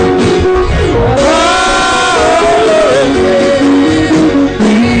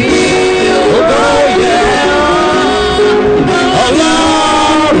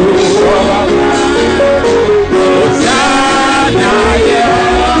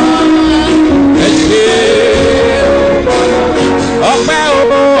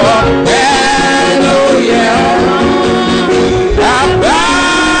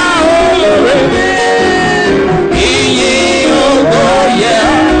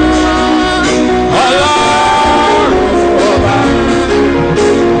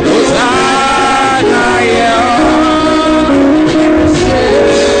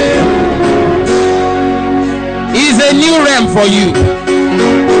for you.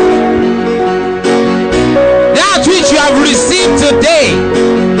 That which you have received today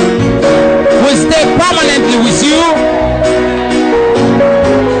will stay permanently with you.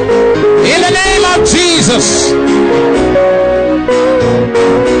 In the name of Jesus,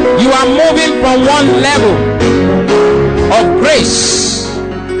 you are moving from one level of grace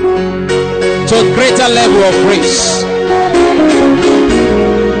to a greater level of grace.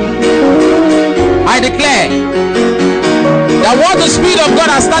 I declare that what the Spirit of God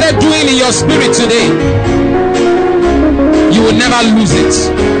has started doing in your spirit today, you will never lose it.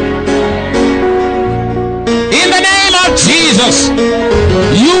 In the name of Jesus,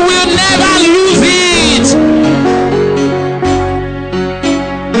 you will never lose it.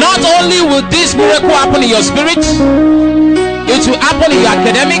 Not only will this miracle happen in your spirit, it will happen in your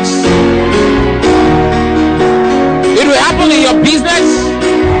academics, it will happen in your business,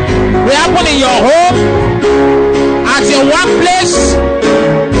 it will happen in your home, at your workplace,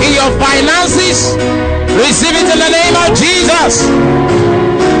 in your finances. Receive it in the name of Jesus.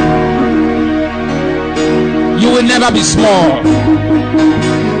 You will never be small.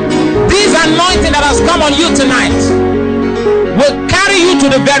 This anointing that has come on you tonight will carry you to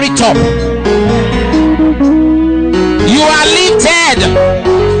the very top. You are lifted.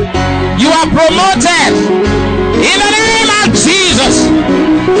 You are promoted. In the name of Jesus.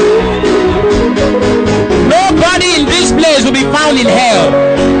 Nobody in this place will be found in hell.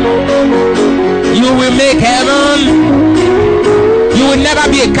 You will make heaven. You will never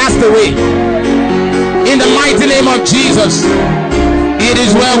be a castaway. In the mighty name of Jesus, it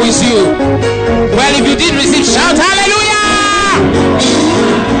is well with you. Well, if you did receive, shout hallelujah!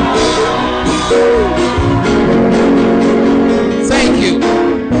 Thank you.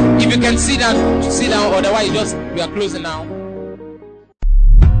 If you can sit down, sit down. Otherwise, we are closing now.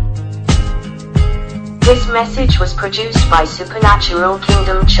 This message was produced by Supernatural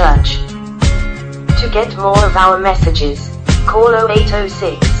Kingdom Church. To get more of our messages, call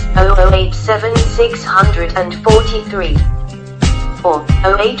 0806 0087 643 or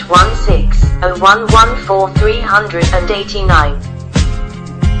 0816 0114 389.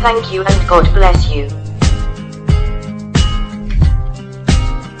 Thank you and God bless you.